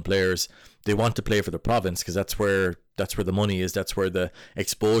professional players, they want to play for the province because that's where the money is, that's where the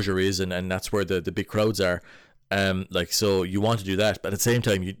exposure is, and that's where the big crowds are. So you want to do that, but at the same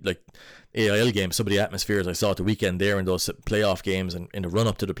time, you like AIL games. Some of the atmospheres I saw at the weekend there in those playoff games and in the run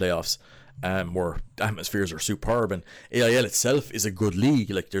up to the playoffs, where atmospheres are superb, and AIL itself is a good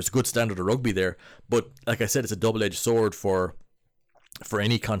league. Like, there's a good standard of rugby there, but like I said, it's a double-edged sword for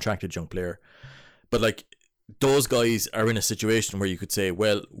any contracted young player. But like, those guys are in a situation where you could say,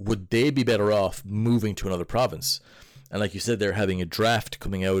 well, would they be better off moving to another province? And like you said, they're having a draft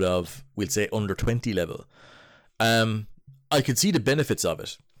coming out of, we'll say, under 20 level. I could see the benefits of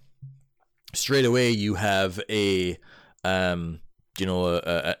it. Straight away, you have after an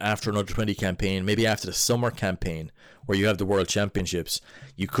under 20 campaign, maybe after the summer campaign where you have the World Championships,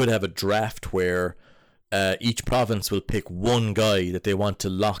 you could have a draft where each province will pick one guy that they want to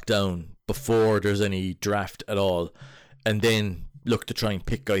lock down before there's any draft at all, and then look to try and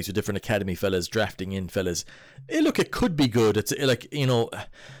pick guys with different academy fellas, drafting in fellas. Look, it could be good. It's like,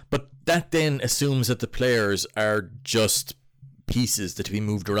 but that then assumes that the players are just pieces that be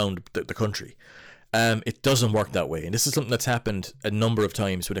moved around the country. It doesn't work that way, and this is something that's happened a number of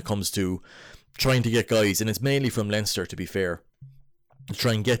times when it comes to trying to get guys, and it's mainly from Leinster, to be fair, to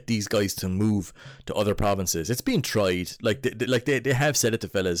try and get these guys to move to other provinces. It's been tried. Like they have said it to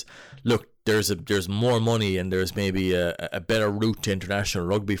fellas, look, there's more money and there's maybe a better route to international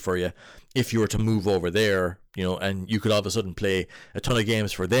rugby for you if you were to move over there, and you could all of a sudden play a ton of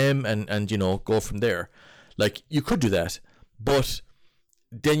games for them and go from there. Like, you could do that, but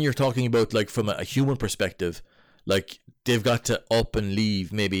then you're talking about, like, from a human perspective, like, they've got to up and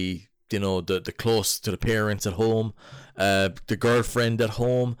leave maybe, the close to the parents at home, the girlfriend at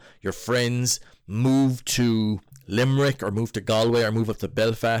home, your friends, move to Limerick or move to Galway or move up to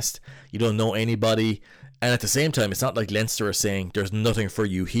Belfast. You don't know anybody. And at the same time, it's not like Leinster are saying there's nothing for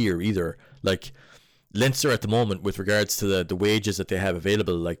you here either. Like, Leinster at the moment, with regards to the wages that they have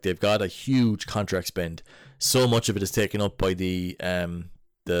available, like they've got a huge contract spend. So much of it is taken up by the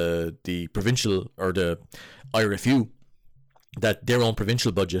provincial or the IRFU, that their own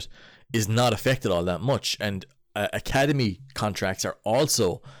provincial budget is not affected all that much, and academy contracts are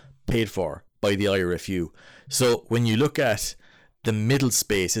also paid for by the IRFU. So when you look at the middle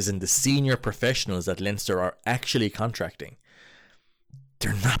spaces and the senior professionals that Leinster are actually contracting,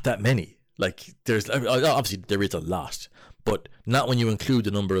 they're not that many. Like, there's obviously there is a lot, but not when you include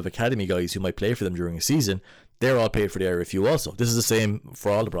the number of academy guys who might play for them during a season. They're all paid for the IRFU also. This is the same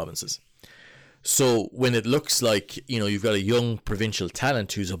for all the provinces. So when it looks like, you've got a young provincial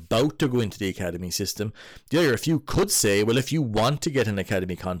talent who's about to go into the academy system, the IRFU could say, well, if you want to get an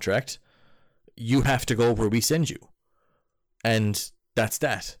academy contract, you have to go where we send you. And that's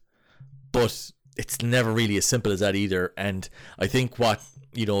that. But it's never really as simple as that either. And I think what,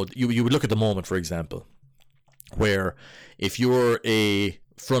 you would look at the moment, for example, where if you're a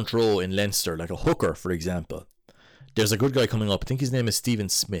front row in Leinster, like a hooker, for example, there's a good guy coming up. I think his name is Stephen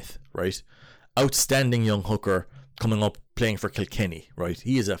Smith, right? Outstanding young hooker coming up, playing for Kilkenny, right?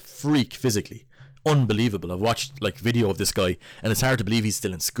 He is a freak physically. Unbelievable. I've watched video of this guy, and it's hard to believe he's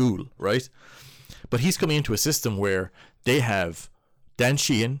still in school, right? But he's coming into a system where they have Dan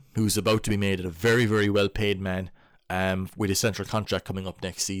Sheehan, who's about to be made a very, very well paid man, with his central contract coming up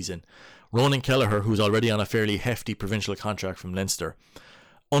next season. Ronan Kelleher, who's already on a fairly hefty provincial contract from Leinster.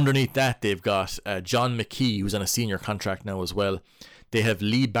 Underneath that, they've got John McKee, who's on a senior contract now as well. They have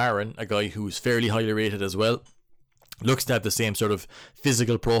Lee Barron, a guy who's fairly highly rated as well. Looks to have the same sort of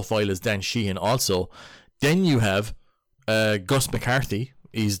physical profile as Dan Sheehan also. Then you have Gus McCarthy.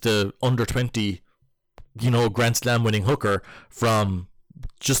 He's the under-20, Grand Slam winning hooker from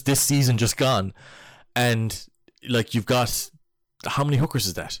just this season just gone. And you've got, how many hookers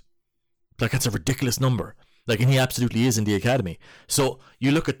is that? That's a ridiculous number. And he absolutely is in the academy. So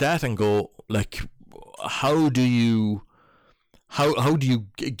you look at that and go, how do you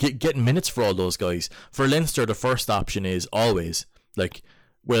get minutes for all those guys? For Leinster, the first option is always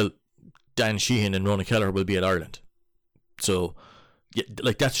Dan Sheehan and Ronan Kelleher will be at Ireland. So yeah,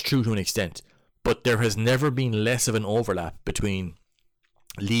 that's true to an extent, but there has never been less of an overlap between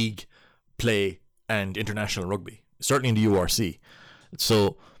league play and international rugby, certainly in the URC.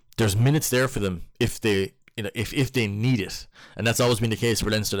 So there's minutes there for them if they need it, and that's always been the case for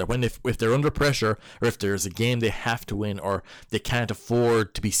Leinster, that if they're under pressure, or if there's a game they have to win, or they can't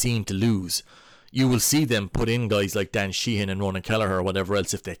afford to be seen to lose, you will see them put in guys like Dan Sheehan and Ronan Kelleher or whatever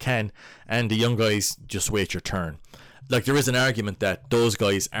else if they can, and the young guys just wait your turn. There is an argument that those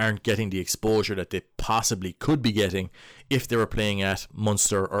guys aren't getting the exposure that they possibly could be getting if they were playing at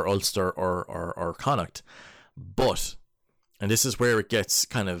Munster or Ulster or Connacht. But, and this is where it gets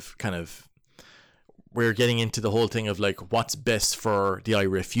kind of we're getting into the whole thing of what's best for the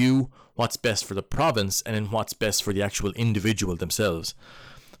IRFU, what's best for the province, and then what's best for the actual individual themselves.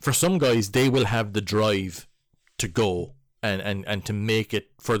 For some guys, they will have the drive to go and to make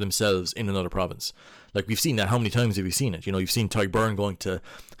it for themselves in another province. We've seen that. How many times have you seen it? You've seen Ty Byrne going to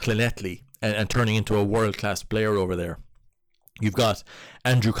Clonetly and turning into a world-class player over there. You've got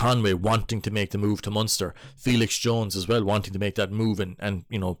Andrew Conway wanting to make the move to Munster. Felix Jones as well wanting to make that move and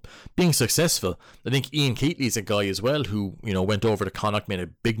being successful. I think Ian Keatley's a guy as well who, went over to Connacht, made a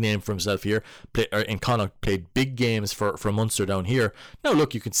big name for himself here. In Connacht, played big games for Munster down here. Now,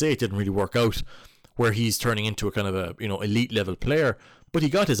 look, you could say it didn't really work out where he's turning into a kind of a, elite level player. But he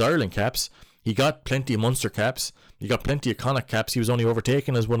got his Ireland caps. He got plenty of Munster caps. He got plenty of Connacht caps. He was only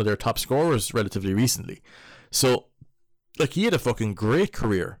overtaken as one of their top scorers relatively recently. So, he had a fucking great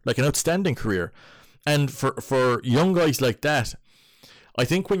career, an outstanding career. And for young guys like that, I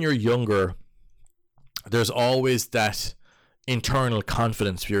think when you're younger, there's always that internal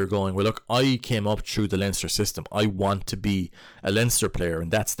confidence where you're going, well, look, I came up through the Leinster system. I want to be a Leinster player,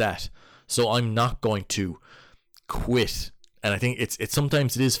 and that's that. So I'm not going to quit. And I think it's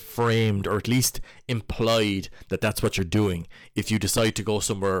sometimes it is framed, or at least implied, that that's what you're doing if you decide to go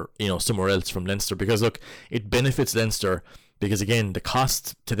somewhere else from Leinster. Because look, it benefits Leinster because, again, the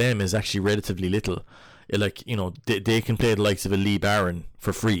cost to them is actually relatively little. They can play the likes of a Lee Barron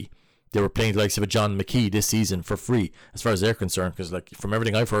for free. They were playing the likes of a John McKee this season for free, as far as they're concerned. Because from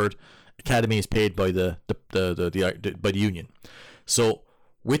everything I've heard, academy is paid by the union. So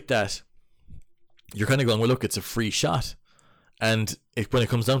with that, you're kind of going, well, look, it's a free shot. And when it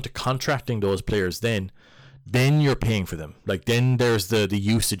comes down to contracting those players, then you're paying for them. Then there's the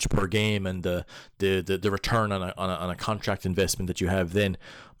usage per game and the return on a contract investment that you have then.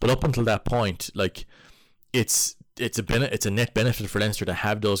 But up until that point, it's it's a net benefit for Leinster to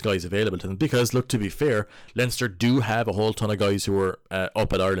have those guys available to them, because look, to be fair, Leinster do have a whole ton of guys who are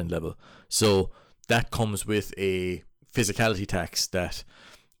up at Ireland level, so that comes with a physicality tax that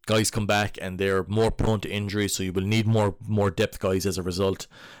guys come back and they're more prone to injury, so you will need more depth guys as a result.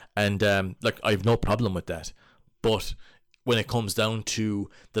 And I have no problem with that, but when it comes down to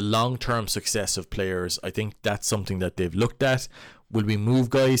the long-term success of players, I think that's something that they've looked at. Will we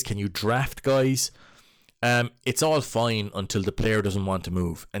move guys? Can you draft guys? It's all fine until the player doesn't want to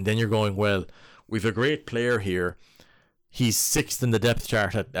move, and then you're going, well, we've a great player here, he's 6th in the depth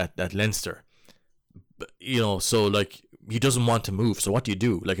chart at Leinster, so like, he doesn't want to move, so what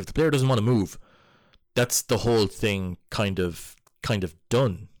do? Like, if the player doesn't want to move, that's the whole thing kind of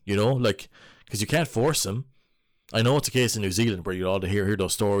done, like, because you can't force him. I know it's a case in New Zealand where you all hear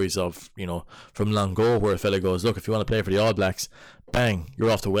those stories of, from long ago, where a fella goes, look, if you want to play for the All Blacks, bang, you're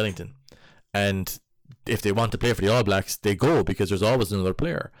off to Wellington. And if they want to play for the All Blacks, they go, because there's always another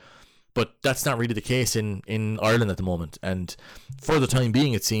player. But that's not really the case in Ireland at the moment. And for the time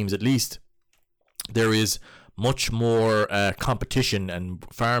being, it seems, at least, there is much more competition and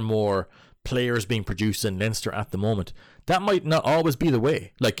far more players being produced in Leinster at the moment. That might not always be the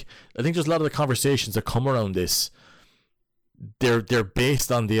way. Like, I think there's a lot of the conversations that come around this, they're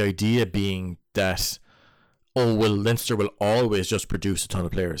based on the idea being that, oh, well, Leinster will always just produce a ton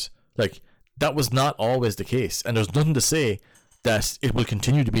of players. Like, that was not always the case, and there's nothing to say that it will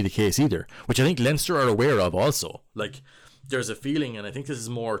continue to be the case either, which I think Leinster are aware of also. Like, there's a feeling, and I think this is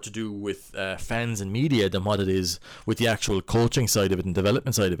more to do with fans and media than what it is with the actual coaching side of it and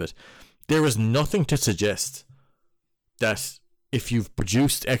development side of it. There is nothing to suggest that if you've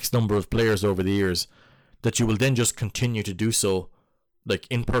produced X number of players over the years, that you will then just continue to do so, like,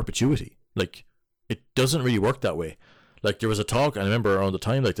 in perpetuity. Like, it doesn't really work that way. Like, there was a talk, I remember around the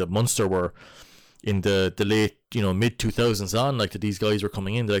time, like, that Munster were in the late, mid 2000s on, like, that these guys were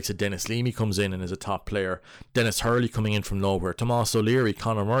coming in. Like, Dennis Leamy comes in and is a top player. Dennis Hurley coming in from nowhere. Tomas O'Leary,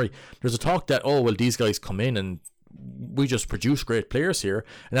 Conor Murray. There's a talk that, oh, well, these guys come in and we just produce great players here,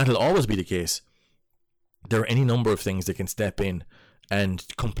 and that'll always be the case. There are any number of things that can step in and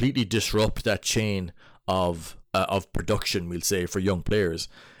completely disrupt that chain of production, we'll say, for young players.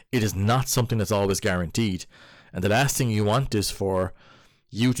 It is not something that's always guaranteed. And the last thing you want is for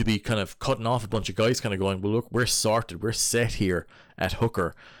you to be kind of cutting off a bunch of guys, kind of going, well, look, we're sorted, we're set here at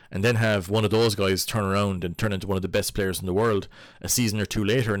hooker, and then have one of those guys turn around and turn into one of the best players in the world a season or two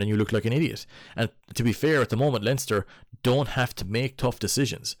later, and then you look like an idiot. And to be fair, at the moment, Leinster don't have to make tough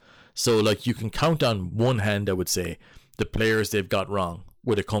decisions. So, like, you can count on one hand, I would say, the players they've got wrong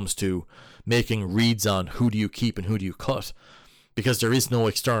when it comes to making reads on who do you keep and who do you cut, because there is no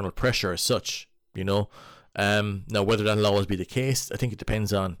external pressure as such, Now, whether that'll always be the case, I think it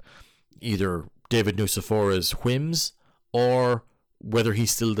depends on either David Nucifora's whims or whether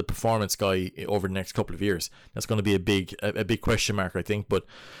he's still the performance guy over the next couple of years. That's going to be a big question mark, I think. But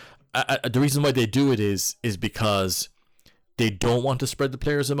the reason why they do it is because they don't want to spread the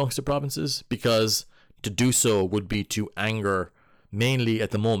players amongst the provinces, because to do so would be to anger, mainly at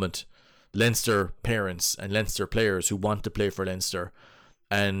the moment, Leinster parents and Leinster players who want to play for Leinster.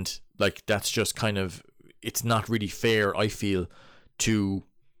 And, like, that's just kind of, it's not really fair, I feel, to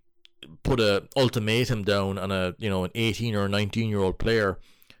put a ultimatum down on an 18 or 19-year-old player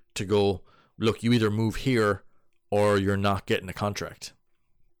to go, look, you either move here or you're not getting a contract,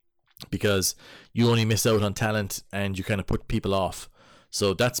 because you only miss out on talent and you kind of put people off.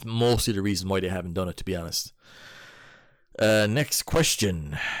 So that's mostly the reason why they haven't done it, to be honest. Next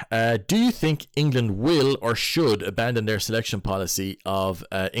question. Do you think England will or should abandon their selection policy of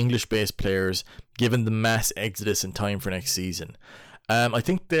English-based players given the mass exodus in time for next season? I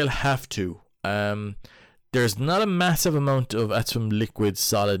think they'll have to. There's not a massive amount of... That's from Liquid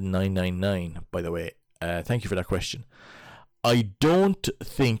Solid 999, by the way. Thank you for that question. I don't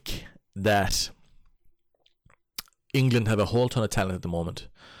think that England have a whole ton of talent at the moment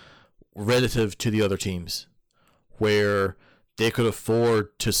relative to the other teams, where they could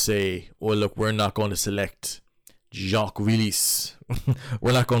afford to say, well, look, we're not going to select Jacques Willis.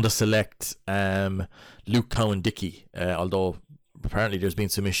 We're not going to select Luke Cowan-Dickey, although apparently there's been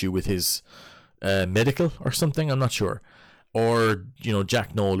some issue with his medical or something, I'm not sure. Or,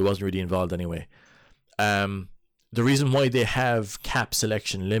 Jack Noel, who wasn't really involved anyway. The reason why they have cap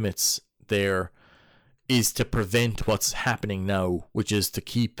selection limits there is to prevent what's happening now, which is to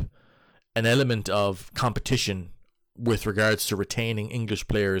keep an element of competition with regards to retaining English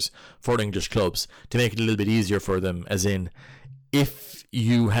players for English clubs, to make it a little bit easier for them, as in, if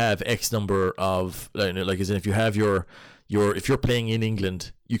you have X number of, like as in, if you have if you're playing in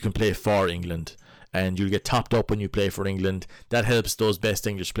England, you can play for England, and you'll get topped up when you play for England. That helps those best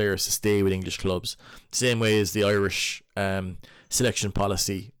English players to stay with English clubs. Same way as the Irish selection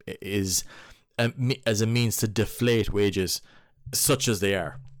policy is as a means to deflate wages, such as they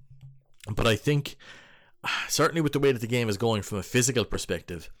are. But I think, certainly with the way that the game is going from a physical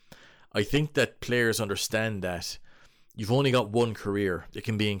perspective, I think that players understand that you've only got one career. It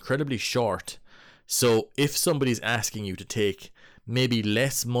can be incredibly short. So if somebody's asking you to take maybe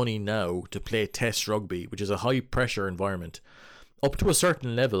less money now to play test rugby, which is a high pressure environment, up to a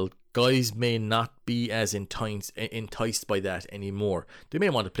certain level, guys may not be as enticed by that anymore. They may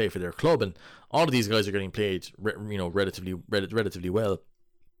want to play for their club, and all of these guys are getting paid, relatively well.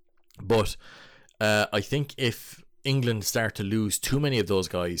 But I think if England start to lose too many of those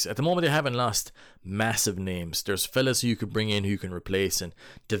guys, at the moment they haven't lost massive names. There's fellas who you could bring in who you can replace and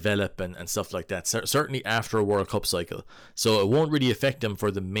develop and stuff like that, certainly after a World Cup cycle. So it won't really affect them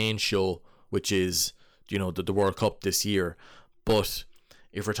for the main show, which is, the World Cup this year. But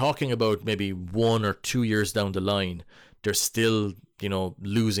if we're talking about maybe 1 or 2 years down the line, they're still,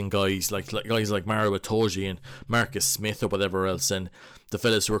 losing guys like Maro Itoje and Marcus Smith or whatever else, and the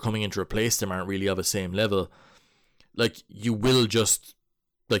fellas who are coming in to replace them aren't really of the same level. You will just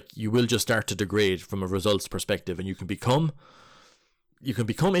start to degrade from a results perspective, and you can become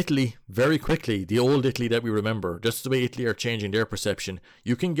Italy very quickly, the old Italy that we remember. Just the way Italy are changing their perception,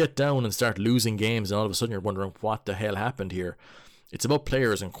 you can get down and start losing games, and all of a sudden you're wondering what the hell happened here. It's about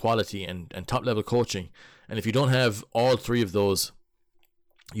players and quality and top level coaching, and if you don't have all three of those,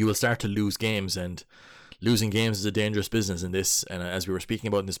 you will start to lose games, and losing games is a dangerous business in this. And as we were speaking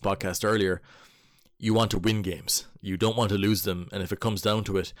about in this podcast earlier, you want to win games. You don't want to lose them. And if it comes down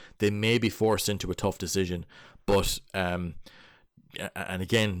to it, they may be forced into a tough decision. But, and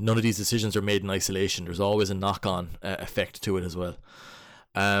again, none of these decisions are made in isolation. There's always a knock-on effect to it as well.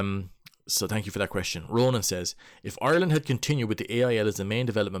 So thank you for that question. Ronan says, if Ireland had continued with the AIL as the main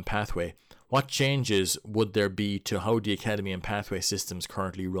development pathway, what changes would there be to how the academy and pathway systems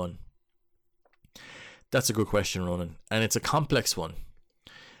currently run? That's a good question, Ronan. And it's a complex one.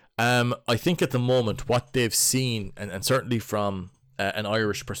 I think at the moment what they've seen, and certainly from an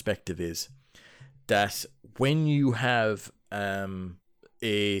Irish perspective, is that when you have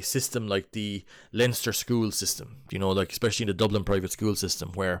a system like the Leinster school system, especially in the Dublin private school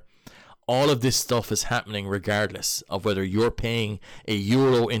system, where all of this stuff is happening regardless of whether you're paying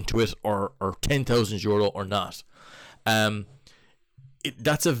 €1 into it or 10,000 euro or not,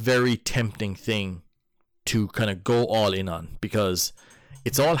 that's a very tempting thing to kind of go all in on, because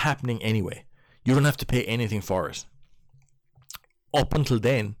it's all happening anyway. You don't have to pay anything for it. Up until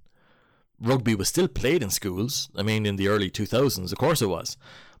then, rugby was still played in schools. I mean, in the early 2000s, of course it was.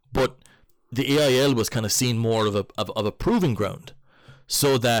 But the AIL was kind of seen more of a proving ground.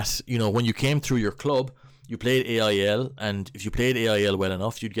 So that, when you came through your club, you played AIL, and if you played AIL well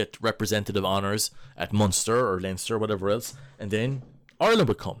enough, you'd get representative honours at Munster or Leinster or whatever else, and then Ireland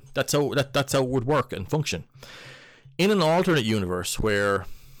would come. That's how it would work and function. In an alternate universe where,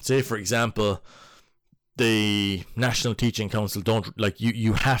 say for example, the National Teaching Council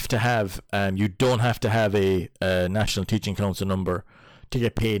you have to have, you don't have to have a National Teaching Council number to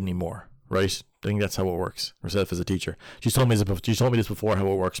get paid anymore, right? I think that's how it works. Herself as a teacher, she told me this before how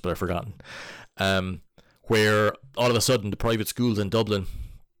it works, but I've forgotten. Where all of a sudden the private schools in Dublin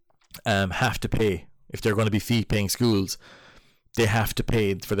have to pay, if they're going to be fee-paying schools, they have to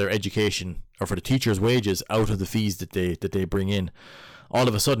pay for their education or for the teachers' wages out of the fees that they bring in. All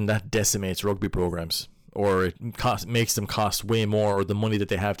of a sudden that decimates rugby programs, or it makes them cost way more, or the money that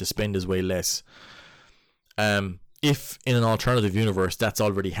they have to spend is way less. If in an alternative universe that's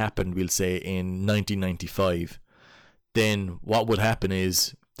already happened, we'll say in 1995, then what would happen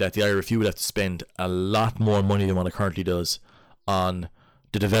is that the IRFU would have to spend a lot more money than what it currently does on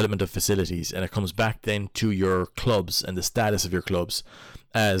the development of facilities, and it comes back then to your clubs and the status of your clubs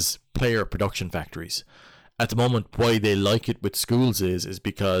as player production factories. At the moment, why they like it with schools is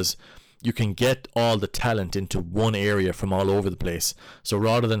because you can get all the talent into one area from all over the place. So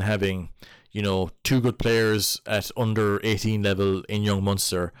rather than having, 2 good players at under 18 level in Young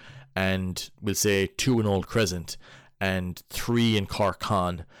Munster, and we'll say 2 in Old Crescent and 3 in Cork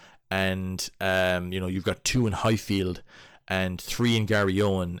Con, and you've got 2 in Highfield and 3 in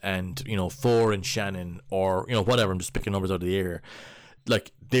Garryowen, and 4 in Shannon, or whatever. I'm just picking numbers out of the air.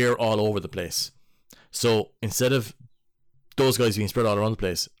 They're all over the place. So instead of those guys being spread all around the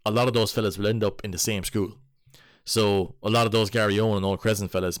place, a lot of those fellas will end up in the same school. So a lot of those Garryowen and Old Crescent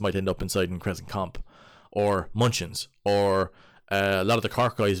fellas might end up inside in Crescent Comp or Munchins, or a lot of the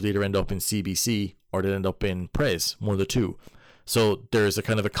Cork guys will either end up in CBC or they'll end up in Prez, one of the two. So there's a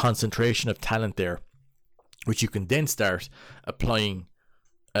kind of a concentration of talent there, which you can then start applying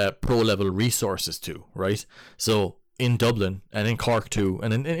pro level resources to, right? So in Dublin and in Cork too,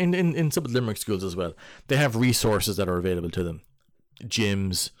 and in some of the Limerick schools as well, they have resources that are available to them: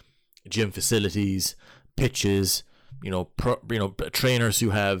 gyms, gym facilities, pitches. Trainers who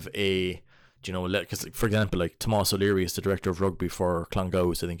have a, because for example, like Tomás O'Leary is the director of rugby for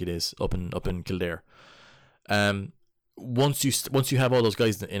Clongowes, I think it is, up in Kildare. Once you have all those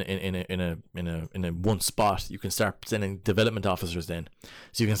guys in a one spot, you can start sending development officers then,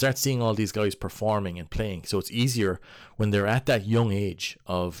 so you can start seeing all these guys performing and playing. So it's easier when they're at that young age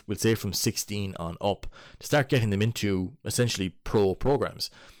of, we'll say from 16 on up, to start getting them into essentially pro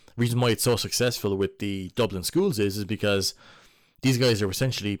programs. The reason why it's so successful with the Dublin schools is because these guys are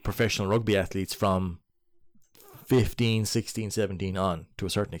essentially professional rugby athletes from 15, 16, 17 on, to a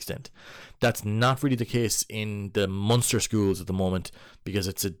certain extent. That's not really the case in the Munster schools at the moment, because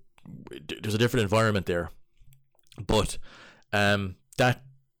there's a different environment there. But that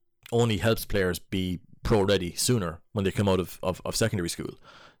only helps players be pro ready sooner when they come out of secondary school.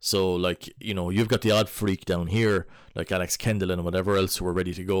 So like, you've got the odd freak down here like Alex Kendall and whatever else who are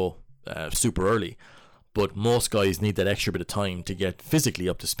ready to go super early, but most guys need that extra bit of time to get physically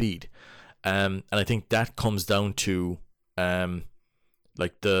up to speed. And I think that comes down to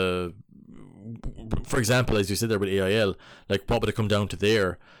like for example, as you said there with AIL, like what would it come down to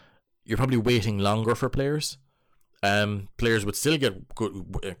there? You're probably waiting longer for players. Players would still get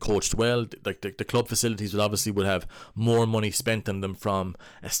coached well. Like the club facilities would have more money spent on them from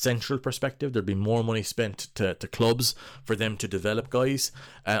a central perspective. There'd be more money spent to clubs for them to develop guys.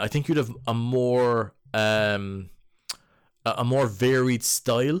 I think you'd have a more varied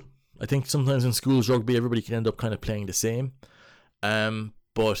style. I think sometimes in schools rugby, everybody can end up kind of playing the same.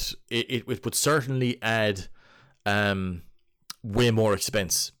 But it would certainly add way more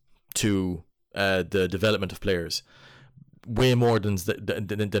expense to the development of players, way more than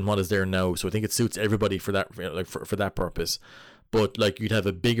what is there now. So I think it suits everybody for that, for that purpose. But like, you'd have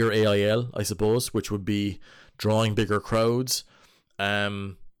a bigger AIL, I suppose, which would be drawing bigger crowds,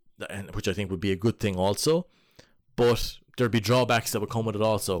 and which I think would be a good thing also. But there'd be drawbacks that would come with it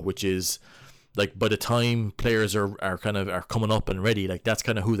also, which is like, by the time players are coming up and ready, like that's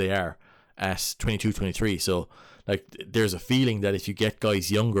kind of who they are at 22, 23. So like, there's a feeling that if you get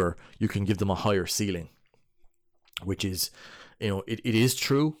guys younger, you can give them a higher ceiling, which is, it is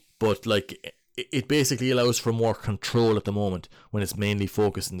true, but like, it basically allows for more control at the moment when it's mainly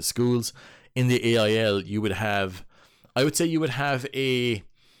focused in the schools. In the AIL, I would say you would have a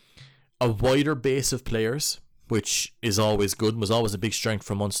wider base of players, which is always good, was always a big strength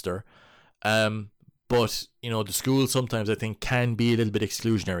for Munster. But the schools sometimes, I think, can be a little bit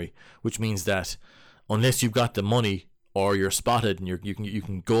exclusionary, which means that unless you've got the money or you're spotted and you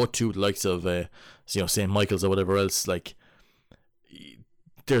can go to the likes of St. Michael's or whatever else, like,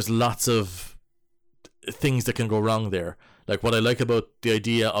 there's lots of things that can go wrong there. Like, what I like about the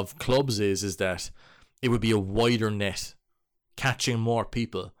idea of clubs is that it would be a wider net, catching more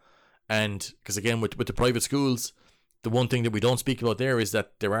people. And because again, with the private schools, the one thing that we don't speak about there is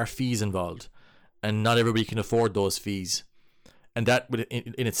that there are fees involved, and not everybody can afford those fees. And that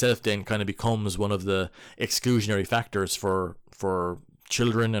in itself then kind of becomes one of the exclusionary factors for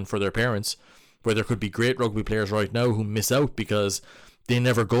children and for their parents, where there could be great rugby players right now who miss out because they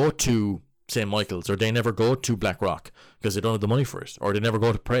never go to St. Michael's, or they never go to Blackrock because they don't have the money for it, or they never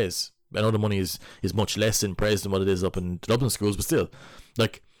go to Prez. I know the money is much less in Prez than what it is up in the Dublin schools, but still,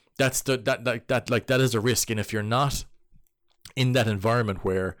 like, that is a risk. And if you're not in that environment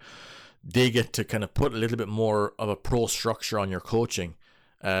where they get to kind of put a little bit more of a pro structure on your coaching,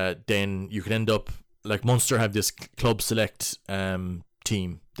 then you can end up like Munster have this club select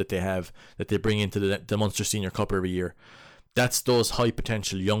team that they bring into the Munster Senior Cup every year. That's those high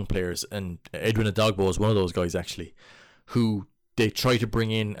potential young players, and Edwin Adogbo is one of those guys actually, who they try to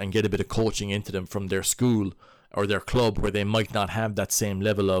bring in and get a bit of coaching into them from their school or their club, where they might not have that same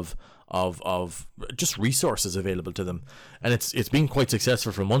level of just resources available to them. And it's been quite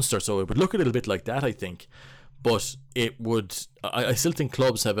successful for Munster, so it would look a little bit like that, I think. But I still think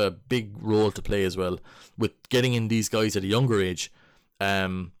clubs have a big role to play as well with getting in these guys at a younger age,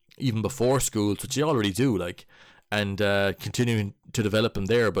 even before schools, which they already do, like, and continuing to develop them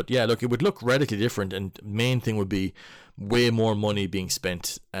there. But yeah, look, it would look radically different, and main thing would be way more money being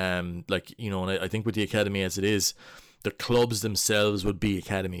spent. And I think with the academy as it is, the clubs themselves would be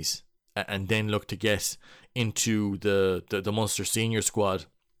academies, and then look to get into the Munster senior squad.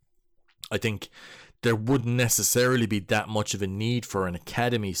 I think there wouldn't necessarily be that much of a need for an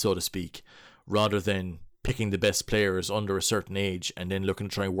academy, so to speak, rather than picking the best players under a certain age and then looking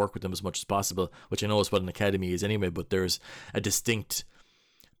to try and work with them as much as possible, which I know is what an academy is anyway, but there's a distinct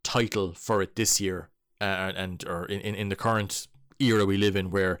title for it this year, or in the current era we live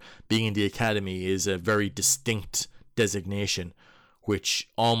in, where being in the academy is a very distinct designation, which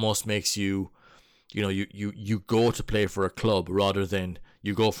almost makes you go to play for a club rather than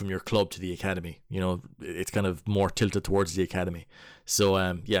you go from your club to the academy. It's kind of more tilted towards the academy. So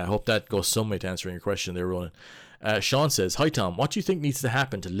I hope that goes some way to answering your question there, Ronan. Sean says, hi Tom, what do you think needs to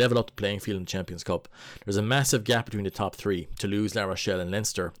happen to level up the playing field in the Champions Cup? There's a massive gap between the top three, Toulouse, La Rochelle and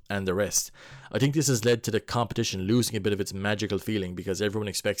Leinster, and the rest. I think this has led to the competition losing a bit of its magical feeling because everyone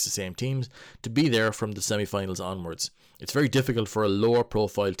expects the same teams to be there from the semi-finals onwards. It's very difficult for a lower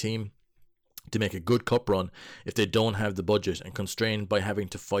profile team to make a good cup run if they don't have the budget and constrained by having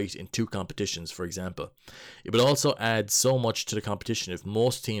to fight in two competitions, for example. It would also add so much to the competition if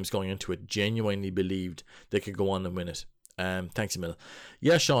most teams going into it genuinely believed they could go on and win it. Thanks, Emil.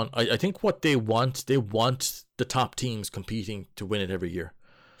 Yeah, Sean, I think what they want the top teams competing to win it every year.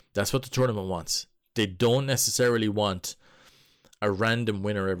 That's what the tournament wants. They don't necessarily want a random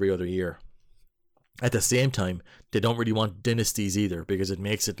winner every other year. At the same time, they don't really want dynasties either, because it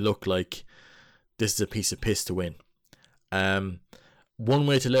makes it look like this is a piece of piss to win. One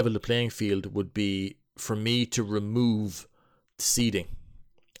way to level the playing field would be for me to remove seeding.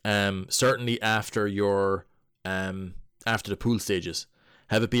 Certainly after after the pool stages,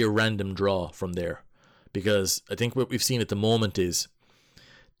 have it be a random draw from there, because I think what we've seen at the moment is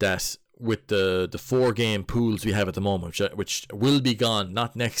that with the 4-game pools we have at the moment, which will be gone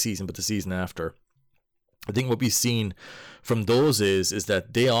not next season but the season after, I think what we've seen from those is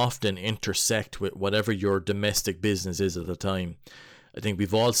that they often intersect with whatever your domestic business is at the time. I think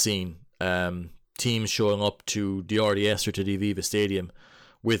we've all seen teams showing up to the RDS or to the Aviva Stadium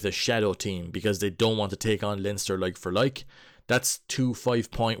with a shadow team because they don't want to take on Leinster like for like. That's 2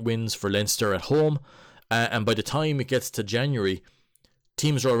 5-point wins for Leinster at home, and by the time it gets to January,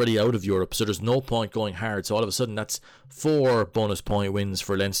 teams are already out of Europe, so there's no point going hard. So all of a sudden that's 4 bonus point wins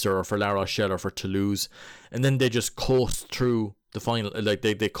for Leinster or for La Rochelle or for Toulouse, and then they just coast through the final, like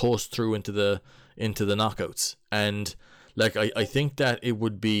they coast through into the knockouts. And like I think that it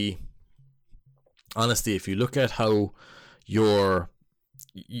would be, honestly, if you look at how your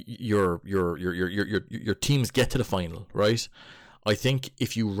teams get to the final, right? I think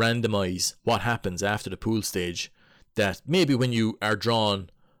if you randomize what happens after the pool stage, that maybe when you are drawn,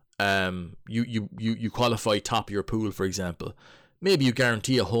 you qualify top of your pool, for example, maybe you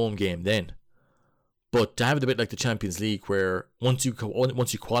guarantee a home game then. But to have it a bit like the Champions League, where once you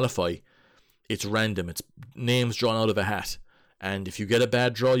qualify, it's random, it's names drawn out of a hat, and if you get a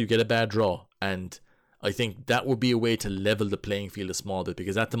bad draw, you get a bad draw. And I think that would be a way to level the playing field a small bit,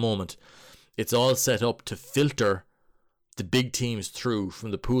 because at the moment it's all set up to filter the big teams through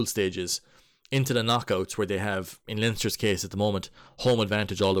from the pool stages into the knockouts, where they have, in Leinster's case at the moment, home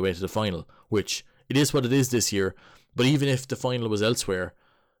advantage all the way to the final, which it is what it is this year. But even if the final was elsewhere,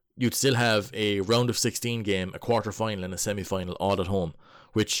 you'd still have a round of 16 game, a quarter final and a semi-final all at home,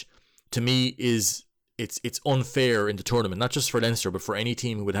 which to me is it's unfair in the tournament, not just for Leinster, but for any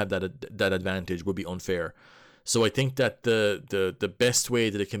team who would have that advantage would be unfair. So I think that the best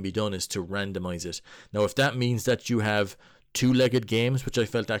way that it can be done is to randomize it. Now, if that means that you have 2-legged games, which I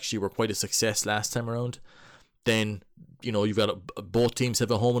felt actually were quite a success last time around, then you've got both teams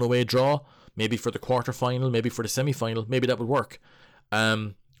have a home and away draw, maybe for the quarter final, maybe for the semi-final, maybe that would work.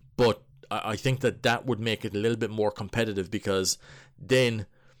 But I think that would make it a little bit more competitive, because then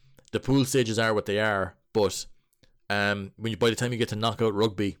the pool stages are what they are, but by the time you get to knockout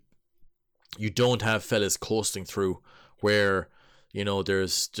rugby, you don't have fellas coasting through, where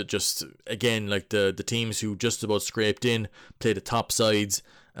there's just, again, like the teams who just about scraped in play the top sides,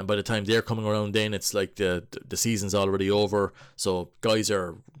 and by the time they're coming around, then it's like the season's already over, so guys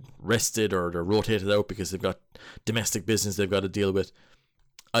are rested or they're rotated out because they've got domestic business they've got to deal with.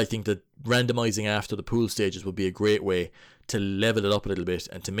 I think that randomizing after the pool stages would be a great way to level it up a little bit,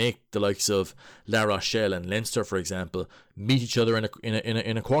 and to make the likes of La Rochelle and Leinster, for example, meet each other in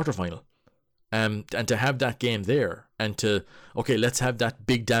a quarterfinal. And to have that game there, and let's have that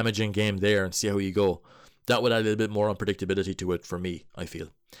big damaging game there and see how you go. That would add a little bit more unpredictability to it for me, I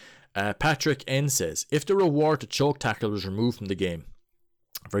feel. Patrick N says, if the reward to choke tackle was removed from the game,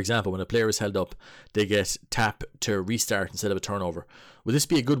 for example, when a player is held up, they get tap to restart instead of a turnover, would this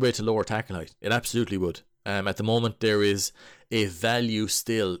be a good way to lower tackle height? It absolutely would. At the moment, there is a value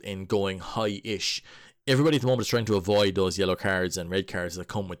still in going high-ish. Everybody at the moment is trying to avoid those yellow cards and red cards that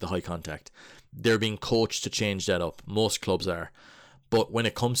come with the high contact. They're being coached to change that up. Most clubs are. But when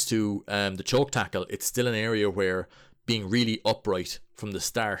it comes to the choke tackle, it's still an area where being really upright from the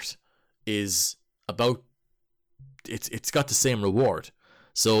start is about, it's got the same reward.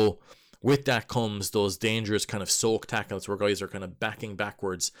 So with that comes those dangerous kind of soak tackles where guys are kind of backing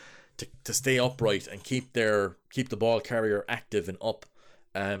backwards to stay upright and keep the ball carrier active and up.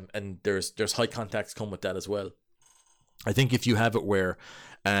 And there's high contacts come with that as well. I think if you have it where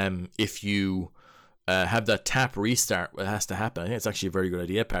if you have that tap restart, it has to happen. I think it's actually a very good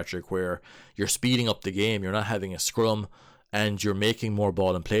idea, Patrick, where you're speeding up the game, you're not having a scrum, and you're making more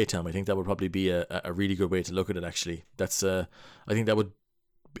ball and play time. I think that would probably be a really good way to look at it, actually. That's I think that would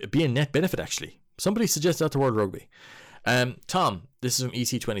be a net benefit, actually. Somebody suggested that to World Rugby. Tom, this is from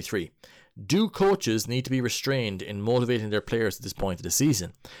EC23. Do coaches need to be restrained in motivating their players at this point of the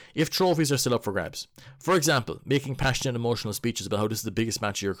season if trophies are still up for grabs? For example, making passionate emotional speeches about how this is the biggest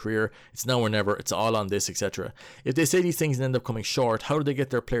match of your career, it's now or never, it's all on this, etc. If they say these things and end up coming short, how do they get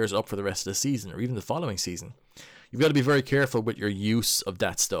their players up for the rest of the season or even the following season? You've got to be very careful with your use of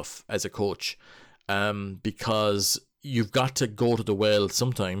that stuff as a coach, because you've got to go to the well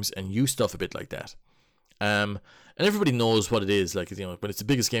sometimes and use stuff a bit like that. And everybody knows what it is, like, you know, when it's the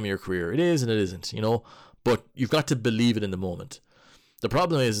biggest game of your career, it is and it isn't, you know, but you've got to believe it in the moment. The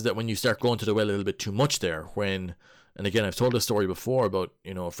problem is that when you start going to the well a little bit too much there, and again, I've told this story before about,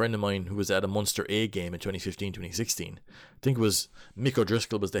 you know, a friend of mine who was at a Munster A game in 2015, 2016. I think it was Mick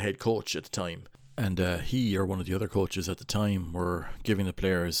O'Driscoll was the head coach at the time. And he or one of the other coaches at the time were giving the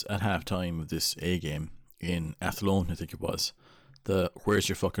players at halftime of this A game in Athlone, I think it was, the "Where's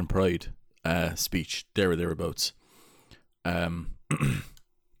your fucking pride?" Speech, there or thereabouts. Not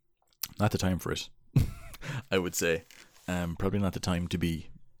the time for it, I would say. Probably not the time to be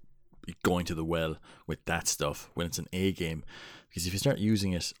going to the well with that stuff when it's an A game, because if you start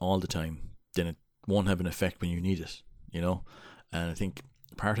using it all the time, then it won't have an effect when you need it, you know. And I think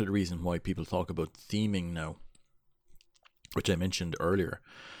part of the reason why people talk about theming now, which I mentioned earlier,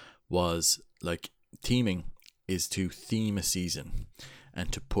 was like theming is to theme a season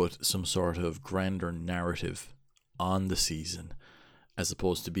and to put some sort of grander narrative on the season, as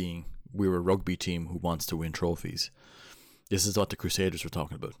opposed to being, we're a rugby team who wants to win trophies. This is what the Crusaders were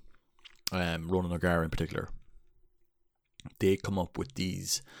talking about. Ronan O'Gara in particular. They come up with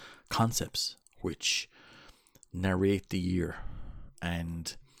these concepts which narrate the year,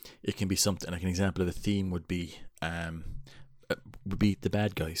 and it can be something like an example of a theme would be the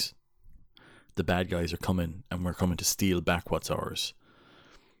bad guys. The bad guys are coming and we're coming to steal back what's ours.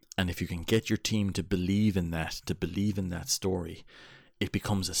 And if you can get your team to believe in that story, it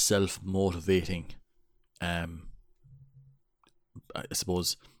becomes a self-motivating, I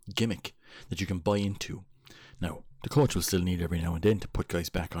suppose, gimmick that you can buy into. Now, the coach will still need every now and then to put guys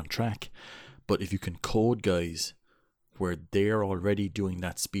back on track, but if you can code guys where they're already doing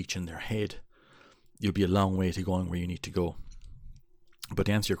that speech in their head, you'll be a long way to going where you need to go. But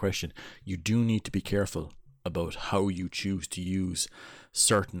to answer your question, you do need to be careful about how you choose to use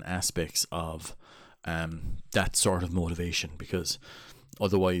certain aspects of that sort of motivation, because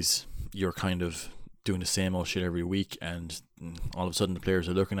otherwise you're kind of doing the same old shit every week, and all of a sudden the players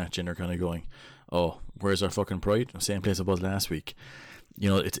are looking at you and they're kind of going, oh, where's our fucking pride? Same place it was last week. You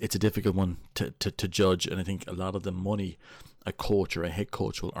know, it's a difficult one to judge, and I think a lot of the money a coach or a head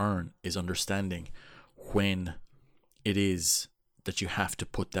coach will earn is understanding when it is that you have to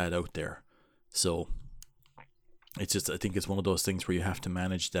put that out there. So it's just, I think it's one of those things where you have to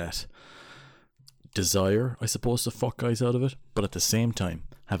manage that desire, I suppose, to fuck guys out of it, but at the same time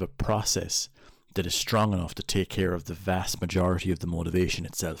have a process that is strong enough to take care of the vast majority of the motivation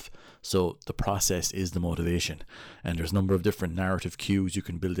itself. So the process is the motivation, and there's a number of different narrative cues you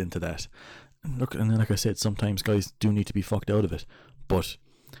can build into that. And look, and then like I said, sometimes guys do need to be fucked out of it, but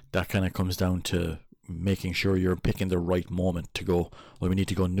that kind of comes down to making sure you're picking the right moment to go, well, we need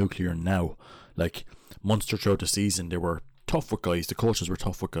to go nuclear now. Like Munster throughout the season, they were tough with guys, the coaches were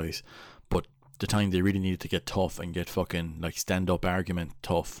tough with guys, but the time they really needed to get tough and get fucking like stand up argument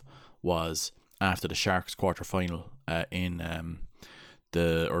tough was after the Sharks quarter final in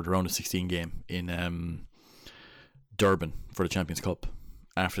the round of 16 game in Durban for the Champions Cup.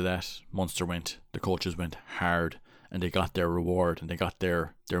 After that, Munster went, the coaches went hard, and they got their reward and they got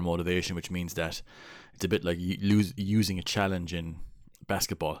their motivation, which means that it's a bit like using a challenge in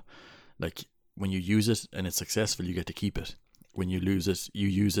basketball. Like when you use it and it's successful, you get to keep it. When you lose it, you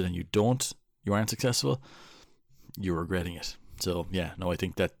use it and you aren't successful, you're regretting it. So yeah, no, I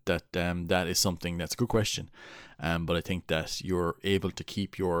think that is something that's a good question, but I think that you're able to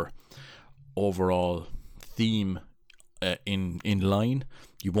keep your overall theme in line,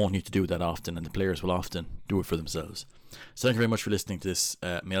 you won't need to do it that often, and the players will often do it for themselves. So thank you very much for listening to this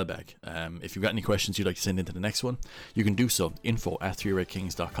mailbag. If you've got any questions you'd like to send into the next one, you can do so,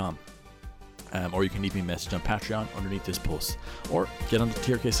 info@3redkings.com. Or you can leave me a message on Patreon underneath this post, or get on the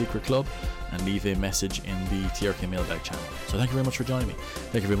TRK Secret Club and leave a message in the TRK Mailbag channel. So thank you very much for joining me.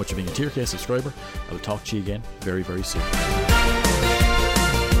 Thank you very much for being a TRK subscriber. I will talk to you again very, very soon.